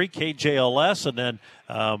 103 KJLS, and then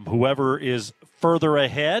whoever is further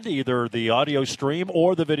ahead, either the audio stream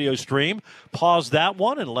or the video stream, pause that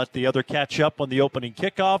one and let the other catch up on the opening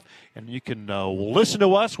kickoff, and you can listen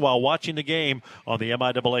to us while watching the game on the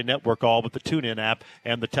MIAA network, all with the TuneIn app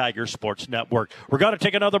and the Tiger Sports Network. We're going to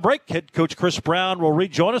take another break. Head Coach Chris Brown will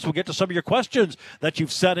rejoin us. We'll get to some of your questions that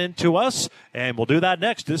you've sent in to us, and we'll do that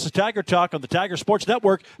next. This is Tiger Talk on the Tiger Sports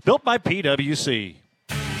Network, built by PwC.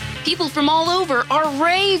 People from all over are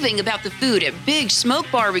raving about the food at Big Smoke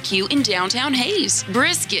Barbecue in downtown Hayes.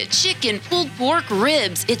 Brisket, chicken, pulled pork,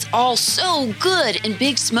 ribs, it's all so good, and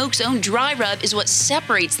Big Smoke's own dry rub is what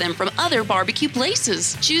separates them from other barbecue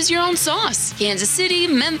places. Choose your own sauce. Kansas City,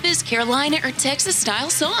 Memphis, Carolina, or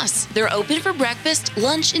Texas-style sauce. They're open for breakfast,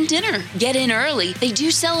 lunch, and dinner. Get in early. They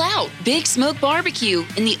do sell out. Big Smoke Barbecue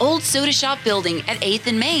in the old Soda Shop building at 8th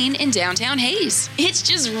and Main in downtown Hayes. It's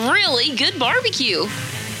just really good barbecue.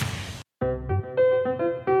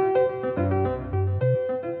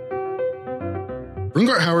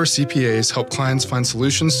 Brungart Hauer CPAs help clients find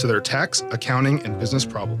solutions to their tax, accounting, and business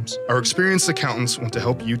problems. Our experienced accountants want to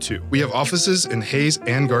help you too. We have offices in Hayes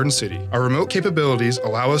and Garden City. Our remote capabilities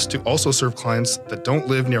allow us to also serve clients that don't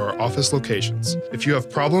live near our office locations. If you have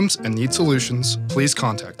problems and need solutions, please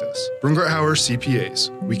contact us. Brungart Hauer CPAs.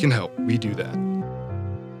 We can help. We do that.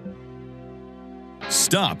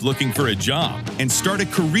 Stop looking for a job and start a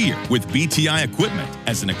career with BTI Equipment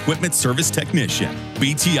as an equipment service technician.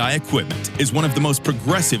 BTI Equipment is one of the most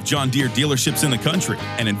progressive John Deere dealerships in the country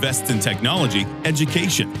and invests in technology,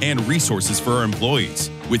 education, and resources for our employees.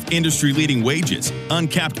 With industry-leading wages,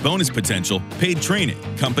 uncapped bonus potential, paid training,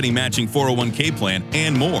 company matching 401k plan,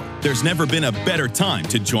 and more, there's never been a better time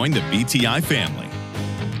to join the BTI family.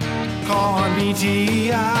 Call on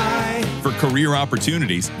BTI. For career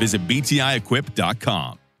opportunities, visit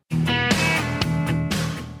btiequip.com.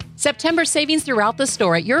 September savings throughout the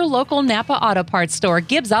store at your local Napa Auto Parts store,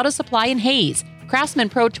 Gibbs Auto Supply in Hayes. Craftsman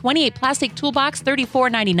Pro 28 plastic toolbox,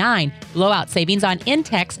 $34.99. Blowout savings on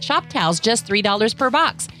Intex shop towels, just $3 per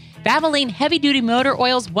box. Valvoline heavy-duty motor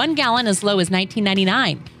oils, 1 gallon as low as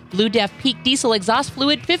 $19.99. Blue Def Peak diesel exhaust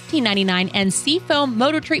fluid, $15.99. And Seafoam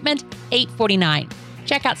motor treatment, $8.49.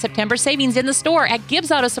 Check out September savings in the store at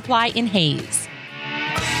Gibbs Auto Supply in Hayes.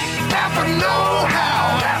 Napa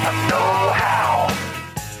know-how. Napa know-how.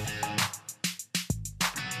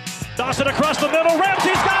 Dawson across the middle.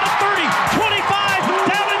 Ramsey's got it. 30, 25,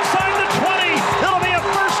 down inside the 20. It'll be a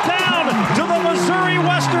first down to the Missouri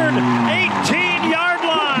Western 18-yard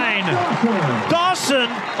line. Dawson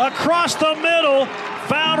across the middle.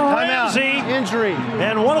 Found Ramsey. Injury.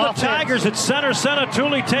 And one of the Tigers at center,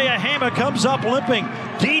 Senatuli Teahama, comes up limping.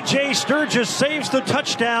 DJ Sturgis saves the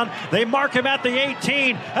touchdown. They mark him at the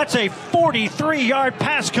 18. That's a 43-yard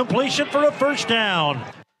pass completion for a first down.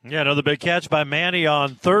 Yeah, another big catch by Manny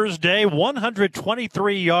on Thursday.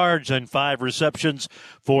 123 yards and 5 receptions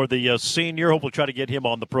for the senior. Hope we'll try to get him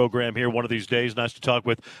on the program here one of these days. Nice to talk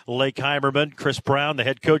with Lake Heimerman. Chris Brown, the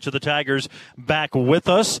head coach of the Tigers, back with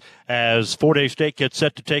us as Fort Hays State gets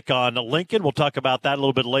set to take on Lincoln. We'll talk about that a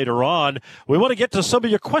little bit later on. We want to get to some of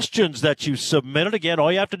your questions that you submitted. Again,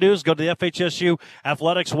 all you have to do is go to the FHSU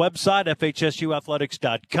Athletics website,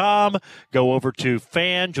 FHSUathletics.com. Go over to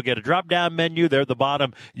fans. You'll get a drop-down menu there at the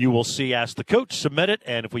bottom. You will see Ask the Coach, submit it,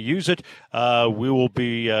 and if we use it, you'll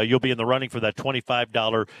be in the running for that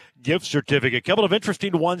 $25 gift certificate. A couple of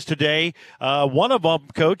interesting ones today. One of them,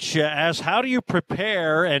 Coach, asks, how do you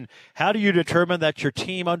prepare and how do you determine that your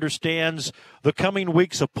team understands the coming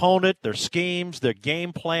week's opponent, their schemes, their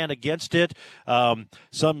game plan against it?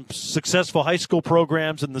 Some successful high school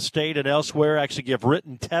programs in the state and elsewhere actually give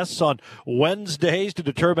written tests on Wednesdays to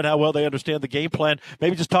determine how well they understand the game plan.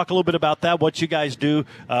 Maybe just talk a little bit about that, what you guys do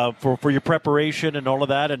for your preparation and all of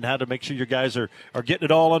that, and how to make sure you guys are getting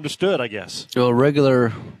it all understood, I guess. Well,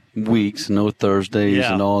 regular weeks, no Thursdays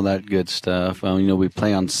and all that good stuff. We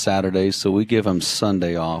play on Saturdays, so we give them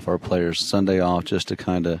Sunday off, our players Sunday off, just to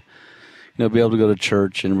kind of, be able to go to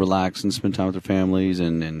church and relax and spend time with their families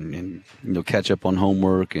and catch up on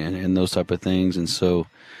homework and those type of things. And so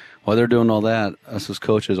while they're doing all that, us as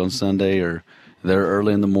coaches on Sunday are there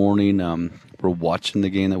early in the morning. We're watching the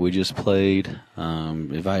game that we just played,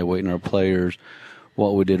 evaluating our players,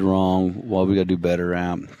 what we did wrong, what we got to do better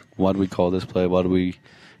at, why did we call this play,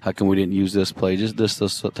 how come we didn't use this play, just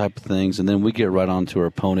those type of things. And then we get right on to our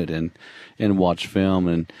opponent and watch film.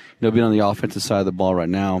 And, being on the offensive side of the ball right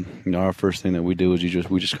now, our first thing that we do is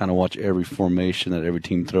we just kind of watch every formation that every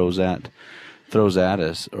team throws at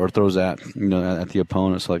us or throws at the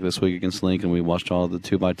opponent. So like this week against Lincoln, we watched all the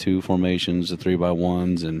 2x2 formations, the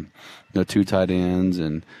 3x1s, and 2 tight ends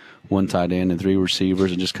and 1 tight end and 3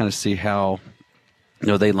 receivers, and just kind of see how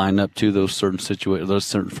they line up to those certain those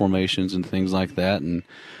certain formations and things like that, and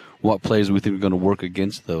what plays we think are going to work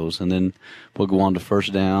against those. And then we'll go on to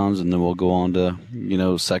first downs, and then we'll go on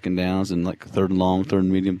to second downs and like third and long, third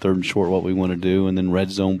and medium, third and short, what we want to do, and then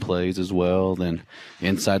red zone plays as well, then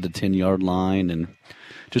inside the 10-yard line, and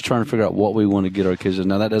just trying to figure out what we want to get our kids.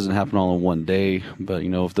 Now that doesn't happen all in one day, but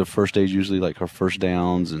if the first day is usually like our first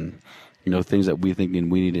downs and things that we think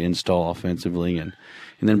we need to install offensively, and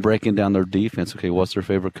then breaking down their defense. Okay, what's their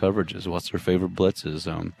favorite coverages? What's their favorite blitzes?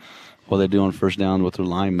 What they do on first down with their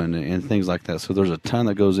linemen and things like that. So there's a ton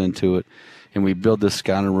that goes into it, and we build this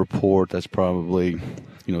scouting report that's probably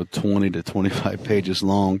 20 to 25 pages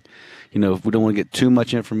long. If we don't want to get too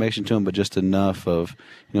much information to them, but just enough of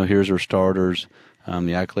here's our starters, the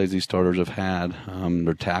accolades these starters have had,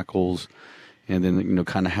 their tackles, and then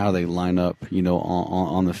kind of how they line up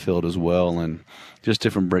on the field as well, and just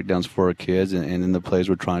different breakdowns for our kids, and then the plays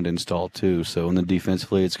we're trying to install too. So and then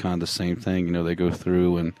defensively, it's kind of the same thing. They go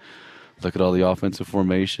through and look at all the offensive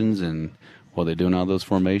formations and what they're doing all those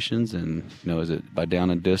formations, and is it by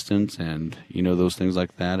down and distance, and those things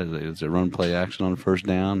like that. Is it run play action on first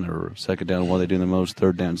down or second down? What they do the most,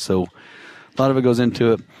 third down. So a lot of it goes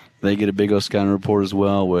into it. They get a big old scouting report as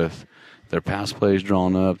well with their pass plays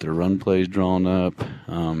drawn up, their run plays drawn up,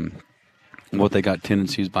 what they got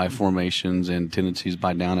tendencies by formations and tendencies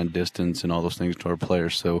by down and distance and all those things to our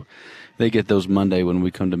players. So they get those Monday when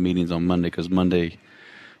we come to meetings on Monday, because Monday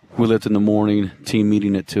we lift in the morning, team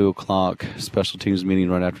meeting at 2 o'clock, special teams meeting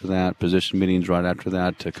right after that, position meetings right after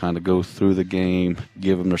that to kind of go through the game,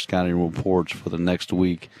 give them their scouting reports for the next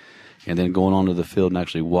week, and then going on to the field and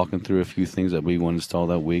actually walking through a few things that we want to install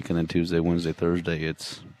that week. And then Tuesday, Wednesday, Thursday,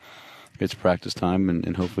 it's practice time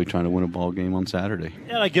and hopefully trying to win a ball game on Saturday.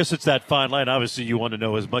 And I guess it's that fine line. Obviously, you want to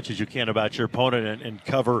know as much as you can about your opponent and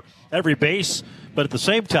cover every base. But at the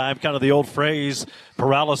same time, kind of the old phrase,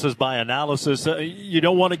 paralysis by analysis, you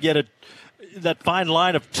don't want to get that fine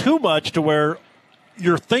line of too much to where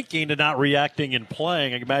you're thinking and not reacting and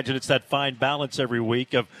playing. I imagine it's that fine balance every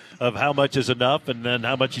week of how much is enough and then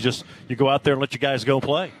how much you go out there and let you guys go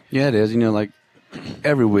play. Yeah, it is. Like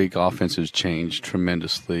every week offenses change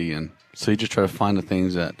tremendously, and so you just try to find the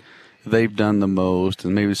things that they've done the most,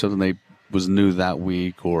 and maybe something they was new that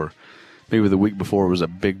week, or maybe the week before was a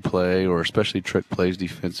big play, or especially trick plays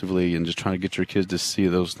defensively, and just trying to get your kids to see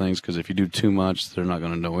those things, because if you do too much, they're not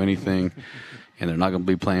going to know anything, and they're not going to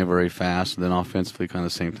be playing very fast. And then offensively, kind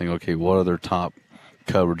of the same thing. Okay, what are their top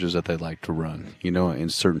coverages that they like to run, in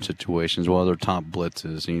certain situations? What are their top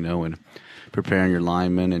blitzes, and preparing your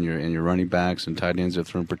linemen and your running backs and tight ends that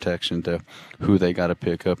throw protection to who they got to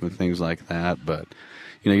pick up and things like that. But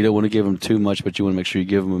you don't want to give them too much, but you want to make sure you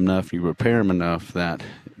give them enough, you prepare them enough that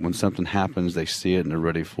when something happens, they see it and they're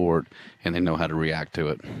ready for it, and they know how to react to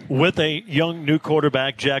it. With a young new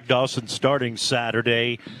quarterback, Jack Dawson, starting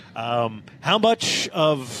Saturday, how much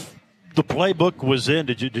of the playbook was in?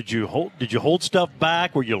 Did you hold stuff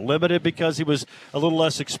back? Were you limited because he was a little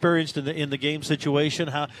less experienced in the game situation?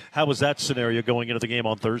 How was that scenario going into the game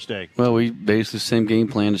on Thursday? Well, we basically same game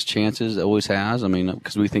plan as Chances always has. I mean,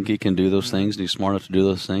 because we think he can do those things, and he's smart enough to do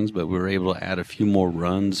those things. But we were able to add a few more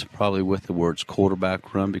runs, probably with the words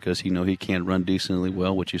quarterback run, because he can run decently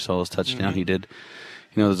well. Which you saw his touchdown, he did.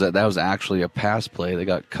 That was actually a pass play that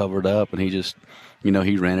got covered up, and he just.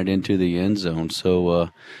 He ran it into the end zone.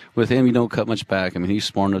 So with him, you don't cut much back. I mean, he's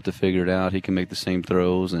smart enough to figure it out. He can make the same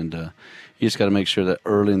throws, and you just got to make sure that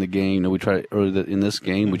early in the game, we tried in this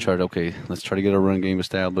game, we tried, okay, let's try to get our run game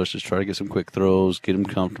established. Let's try to get some quick throws, get him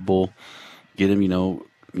comfortable, get him,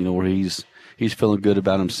 where he's feeling good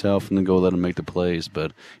about himself, and then go let him make the plays.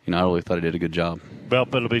 But I really thought he did a good job. Well,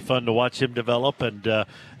 it'll be fun to watch him develop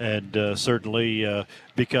and certainly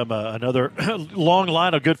become another long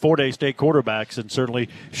line of good Fort-Hays State quarterbacks, and certainly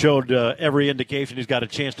showed every indication he's got a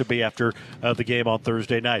chance to be after the game on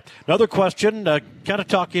Thursday night. Another question, kind of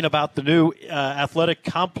talking about the new athletic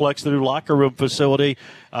complex, the new locker room facility,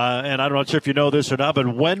 and I'm not sure if you know this or not,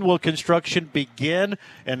 but when will construction begin?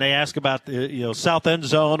 And they ask about the south end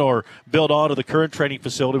zone or build on to the current training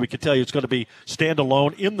facility. We can tell you it's going to be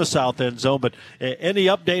standalone in the south end zone, but any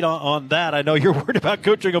update on that? I know you're worried about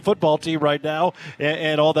coaching a football team right now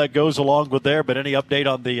and all that goes along with there, but any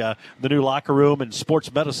update on the new locker room and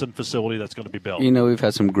sports medicine facility that's going to be built? We've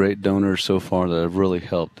had some great donors so far that have really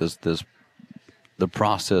helped the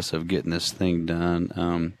process of getting this thing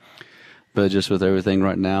done. But just with everything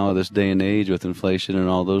right now, this day and age, with inflation and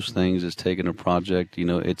all those things, it's taken a project.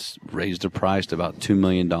 It's raised the price to about $2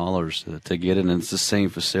 million to get it, and it's the same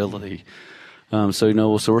facility. So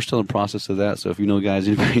we're still in the process of that. So if guys,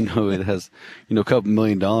 anybody it has, a couple $1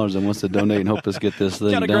 million and wants to donate and help us get this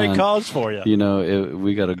thing done. Got a great cause for you.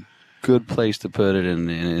 We got a good place to put it, and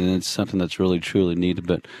it's something that's really, truly needed.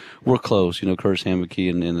 But we're close. Curtis Hammocky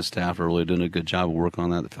and the staff are really doing a good job of working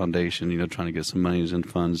on that, the foundation, trying to get some monies and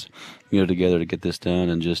funds, together to get this done,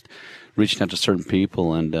 and just reaching out to certain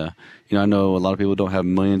people. And, I know a lot of people don't have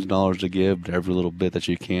millions of dollars to give, but every little bit that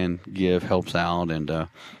you can give helps out. And,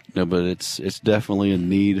 but it's definitely a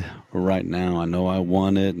need right now. I know I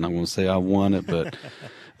want it, and I'm going to say I want it, but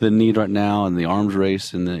the need right now and the arms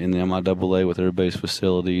race in the MIAA with everybody's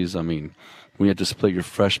facilities. I mean, when you have to split your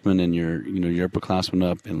freshmen and your upperclassmen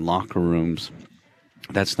up in locker rooms,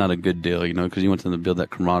 that's not a good deal, because you want them to build that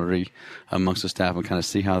camaraderie amongst the staff and kind of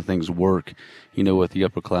see how things work, with the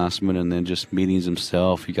upperclassmen, and then just meetings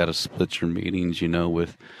themselves. You got to split your meetings,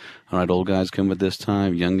 with, all right, old guys come at this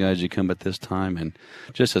time, young guys, you come at this time. And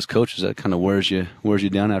just as coaches, that kind of wears you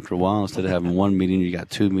down after a while. Instead of having one meeting, you got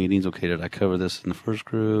two meetings. Okay, did I cover this in the first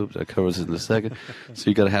group? Did I cover this in the second? So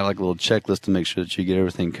you got to have like a little checklist to make sure that you get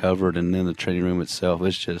everything covered. And then the training room itself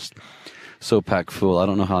is just so packed full. I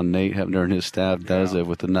don't know how Nate Hebner and his staff does it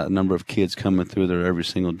with the number of kids coming through there every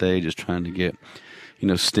single day, just trying to get,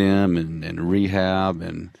 STEM and rehab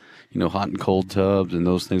and, hot and cold tubs and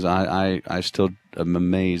those things. I still am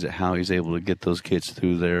amazed at how he's able to get those kids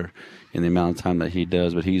through there in the amount of time that he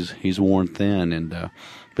does. But he's worn thin, and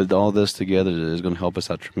but all this together is going to help us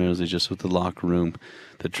out tremendously, just with the locker room,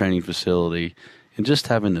 the training facility, and just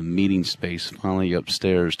having the meeting space finally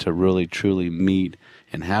upstairs to really truly meet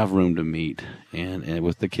and have room to meet, and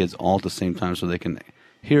with the kids all at the same time, so they can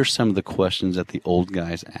hear some of the questions that the old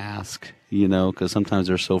guys ask, because sometimes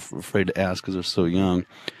they're so afraid to ask because they're so young,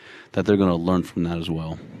 that they're going to learn from that as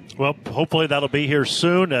well. Well, hopefully that'll be here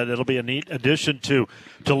soon, and it'll be a neat addition to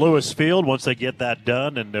Lewis Field once they get that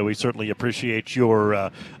done. And we certainly appreciate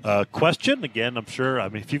your question. Again, I'm sure,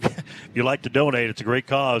 if you like to donate, it's a great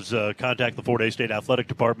cause. Contact the Fort-Hays State Athletic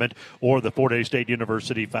Department or the Fort-Hays State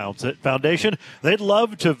University Foundation. They'd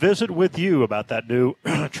love to visit with you about that new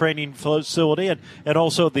training facility and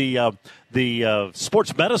also the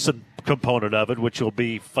sports medicine component of it, which will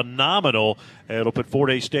be phenomenal. It'll put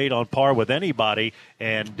Fort-Hays State on par with anybody,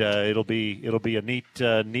 and it'll be a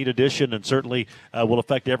neat addition, and certainly will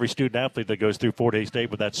affect every student athlete that goes through Fort-Hays State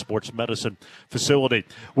with that sports medicine facility.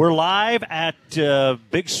 We're live at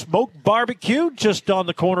Big Smoke Barbecue, just on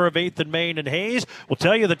the corner of 8th and Main and Hayes. We'll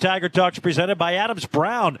tell you the Tiger Talk's presented by Adams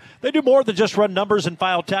Brown. They do more than just run numbers and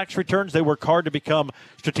file tax returns. They work hard to become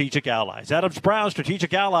strategic allies. Adams Brown,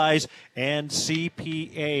 strategic allies, and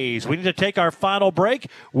CPAs. We need to take our final break.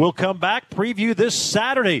 We'll come back, preview this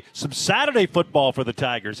Saturday, some Saturday football for the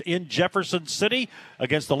Tigers in Jefferson City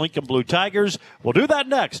against the Lincoln Blue Tigers. We'll do that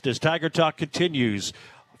next as Tiger Talk continues.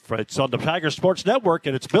 It's on the Tiger Sports Network,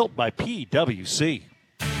 and it's built by PWC.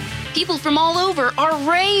 People from all over are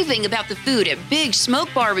raving about the food at Big Smoke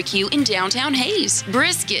Barbecue in downtown Hayes.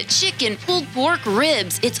 Brisket, chicken, pulled pork,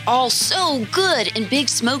 ribs, it's all so good, and Big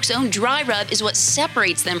Smoke's own dry rub is what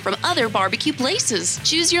separates them from other barbecue places.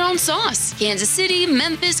 Choose your own sauce. Kansas City,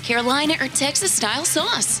 Memphis, Carolina, or Texas-style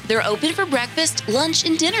sauce. They're open for breakfast, lunch,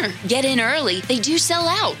 and dinner. Get in early. They do sell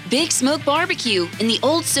out. Big Smoke Barbecue in the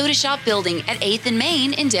old Soda Shop building at 8th and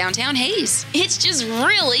Main in downtown Hayes. It's just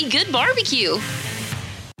really good barbecue.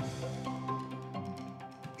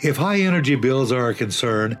 If high energy bills are a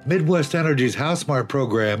concern, Midwest Energy's HouseSmart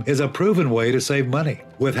program is a proven way to save money.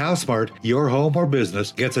 With HouseSmart, your home or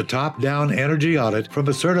business gets a top-down energy audit from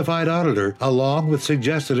a certified auditor along with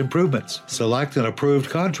suggested improvements. Select an approved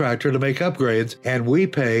contractor to make upgrades, and we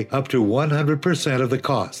pay up to 100% of the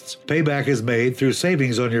costs. Payback is made through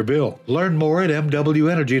savings on your bill. Learn more at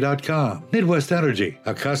mwenergy.com. Midwest Energy,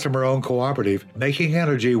 a customer-owned cooperative making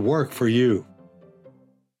energy work for you.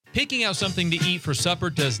 Picking out something to eat for supper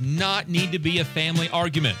does not need to be a family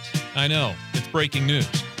argument. I know, it's breaking news.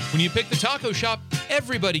 When you pick the taco shop,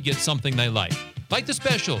 everybody gets something they like. Like the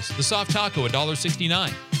specials, the soft taco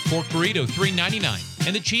 $1.69, pork burrito $3.99,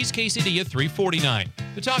 and the cheese quesadilla $3.49.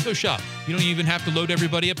 The taco shop, you don't even have to load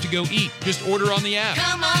everybody up to go eat. Just order on the app.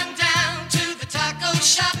 Come on down to the taco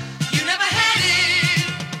shop. You never had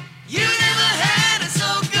it. You never had it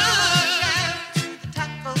so good. To the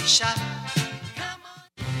taco shop.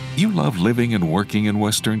 You love living and working in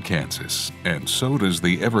Western Kansas, and so does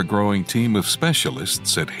the ever-growing team of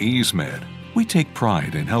specialists at HaysMed. We take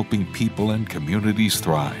pride in helping people and communities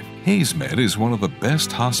thrive. HaysMed is one of the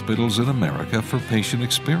best hospitals in America for patient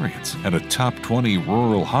experience and a top 20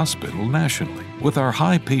 rural hospital nationally. With our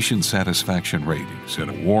high patient satisfaction ratings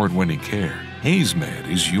and award-winning care, HaysMed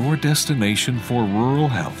is your destination for rural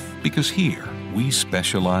health because here we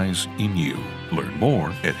specialize in you. Learn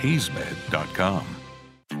more at haysmed.com.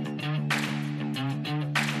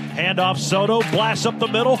 Handoff, Soto blasts up the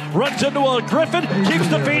middle, runs into a Griffin, keeps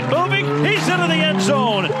the feet moving. He's into the end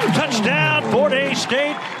zone. Touchdown, Fort Hays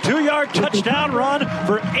State. 2-yard touchdown run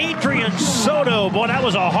for Adrian Soto. Boy, that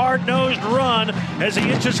was a hard-nosed run as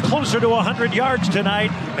he inches closer to 100 yards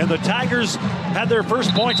tonight. And the Tigers had their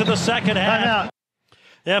first points in the second half.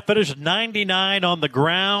 Yeah, finished 99 on the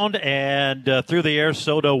ground and through the air.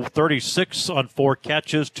 Soto 36 on 4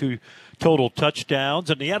 catches, 2 total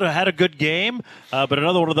touchdowns, and he had a good game, but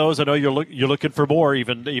another one of those. I know you're looking for more,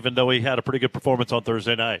 even though he had a pretty good performance on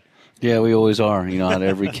Thursday night. Yeah, we always are. Out of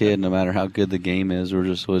every kid, no matter how good the game is, we're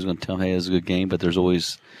just always going to tell them, hey, it's a good game, but there's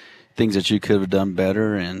always things that you could have done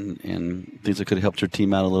better and things that could have helped your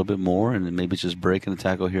team out a little bit more, and maybe it's just breaking a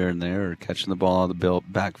tackle here and there or catching the ball out of the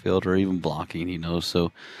backfield or even blocking,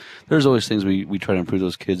 So there's always things we try to improve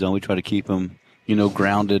those kids on. We try to keep them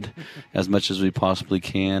grounded as much as we possibly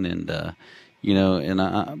can, and I'm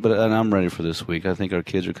ready for this week. I think our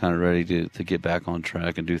kids are kind of ready to get back on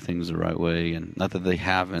track and do things the right way, and not that they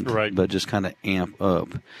haven't, right, but just kind of amp up,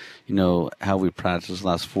 how we practiced the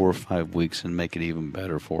last 4 or 5 weeks and make it even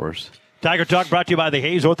better for us. Tiger Talk brought to you by the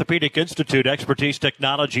Hayes Orthopedic Institute. Expertise,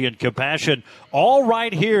 technology, and compassion, all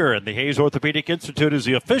right here. And the Hayes Orthopedic Institute is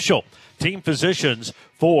the official team physicians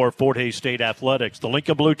for Fort Hays State Athletics. The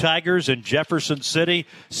Lincoln Blue Tigers in Jefferson City,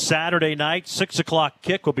 Saturday night, 6 o'clock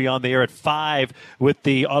kick. Will be on the air at 5 with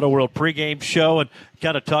the Auto World pregame show. And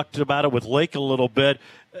kind of talked about it with Lake a little bit.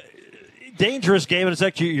 Dangerous game, and it's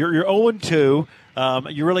actually you're 0-2.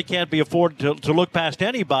 You really can't be afforded to look past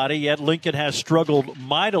anybody, yet Lincoln has struggled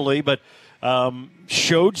mightily, but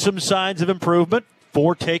showed some signs of improvement.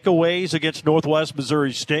 4 takeaways against Northwest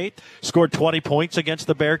Missouri State. Scored 20 points against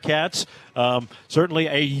the Bearcats. Certainly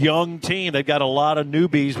a young team. They've got a lot of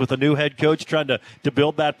newbies with a new head coach trying to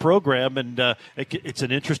build that program, and it's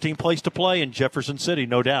an interesting place to play in Jefferson City,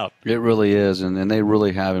 no doubt. It really is, and they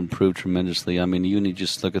really have improved tremendously. I mean, you need to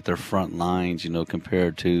just look at their front lines,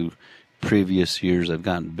 compared to previous years. They've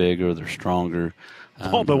gotten bigger, they're stronger.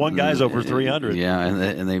 But one guy's over 300. Yeah,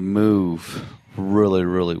 and they move really,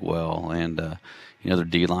 really well. And, their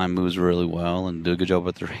D-line moves really well and do a good job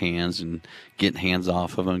with their hands and getting hands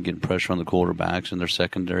off of them and getting pressure on the quarterbacks. And their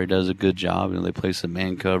secondary does a good job. They play some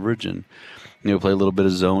man coverage and, play a little bit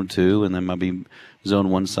of zone 2, and then might be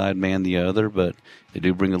zone one side, man the other. But they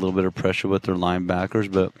do bring a little bit of pressure with their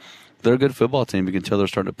linebackers. But they're a good football team. You can tell they're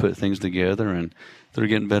starting to put things together, and they're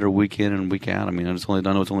getting better week in and week out. I mean, I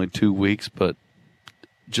know it's only 2 weeks, but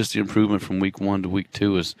just the improvement from week 1 to week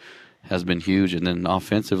 2 is has been huge. And then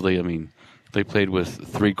offensively, I mean, they played with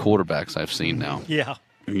 3 quarterbacks I've seen now. Yeah.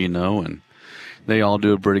 And they all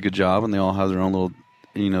do a pretty good job, and they all have their own little,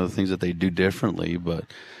 things that they do differently. But,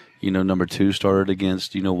 number 2 started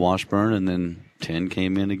against, Washburn, and then 10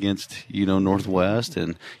 came in against, Northwest,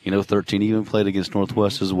 and, 13 even played against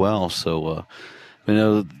Northwest as well. So,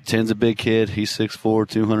 10's a big kid. He's 6'4",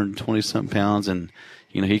 220-something pounds, and,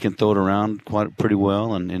 he can throw it around pretty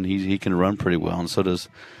well, and he can run pretty well, and so does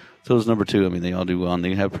number 2. I mean, they all do well, and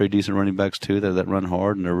they have pretty decent running backs, too, that run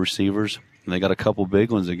hard, and they're receivers. And they got a couple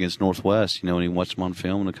big ones against Northwest, when you watch them on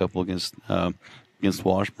film, and a couple against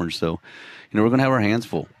Washburn. So, we're going to have our hands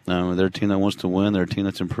full. They're a team that wants to win. They're a team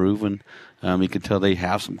that's improving. You can tell they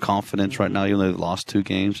have some confidence right now, even though they've lost 2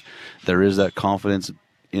 games. There is that confidence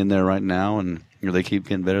in there right now, and they keep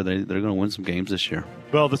getting better. They're going to win some games this year.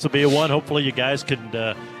 Well, this will be a one. Hopefully you guys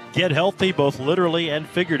can get healthy, both literally and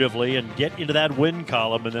figuratively, and get into that win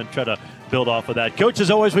column and then try to build off of that. Coach,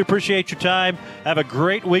 as always, we appreciate your time. Have a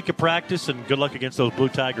great week of practice, and good luck against those Blue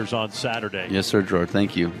Tigers on Saturday. Yes, sir, Gerard.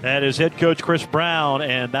 Thank you. That is head coach Chris Brown,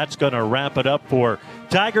 and that's going to wrap it up for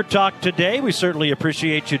Tiger Talk today. We certainly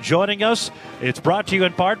appreciate you joining us. It's brought to you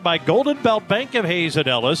in part by Golden Belt Bank of Hayes and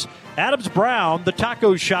Ellis, Adams Brown, the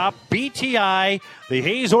Taco Shop, BTI, the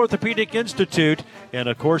Hayes Orthopedic Institute, and,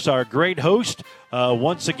 of course, our great host,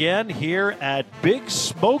 once again, here at Big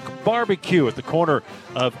Smoke Barbecue at the corner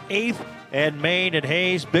of 8th and Main and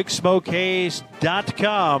Hayes,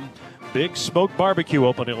 BigSmokeHayes.com. Big Smoke Barbecue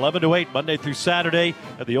open 11 to 8 Monday through Saturday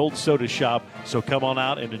at the Old Soda Shop. So come on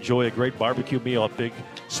out and enjoy a great barbecue meal at Big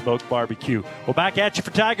Smoke Barbecue. We're back at you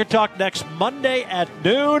for Tiger Talk next Monday at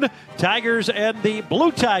noon. Tigers and the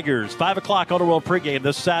Blue Tigers, 5 o'clock on the World pregame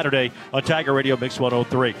this Saturday on Tiger Radio Mix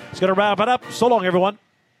 103. It's going to wrap it up. So long, everyone.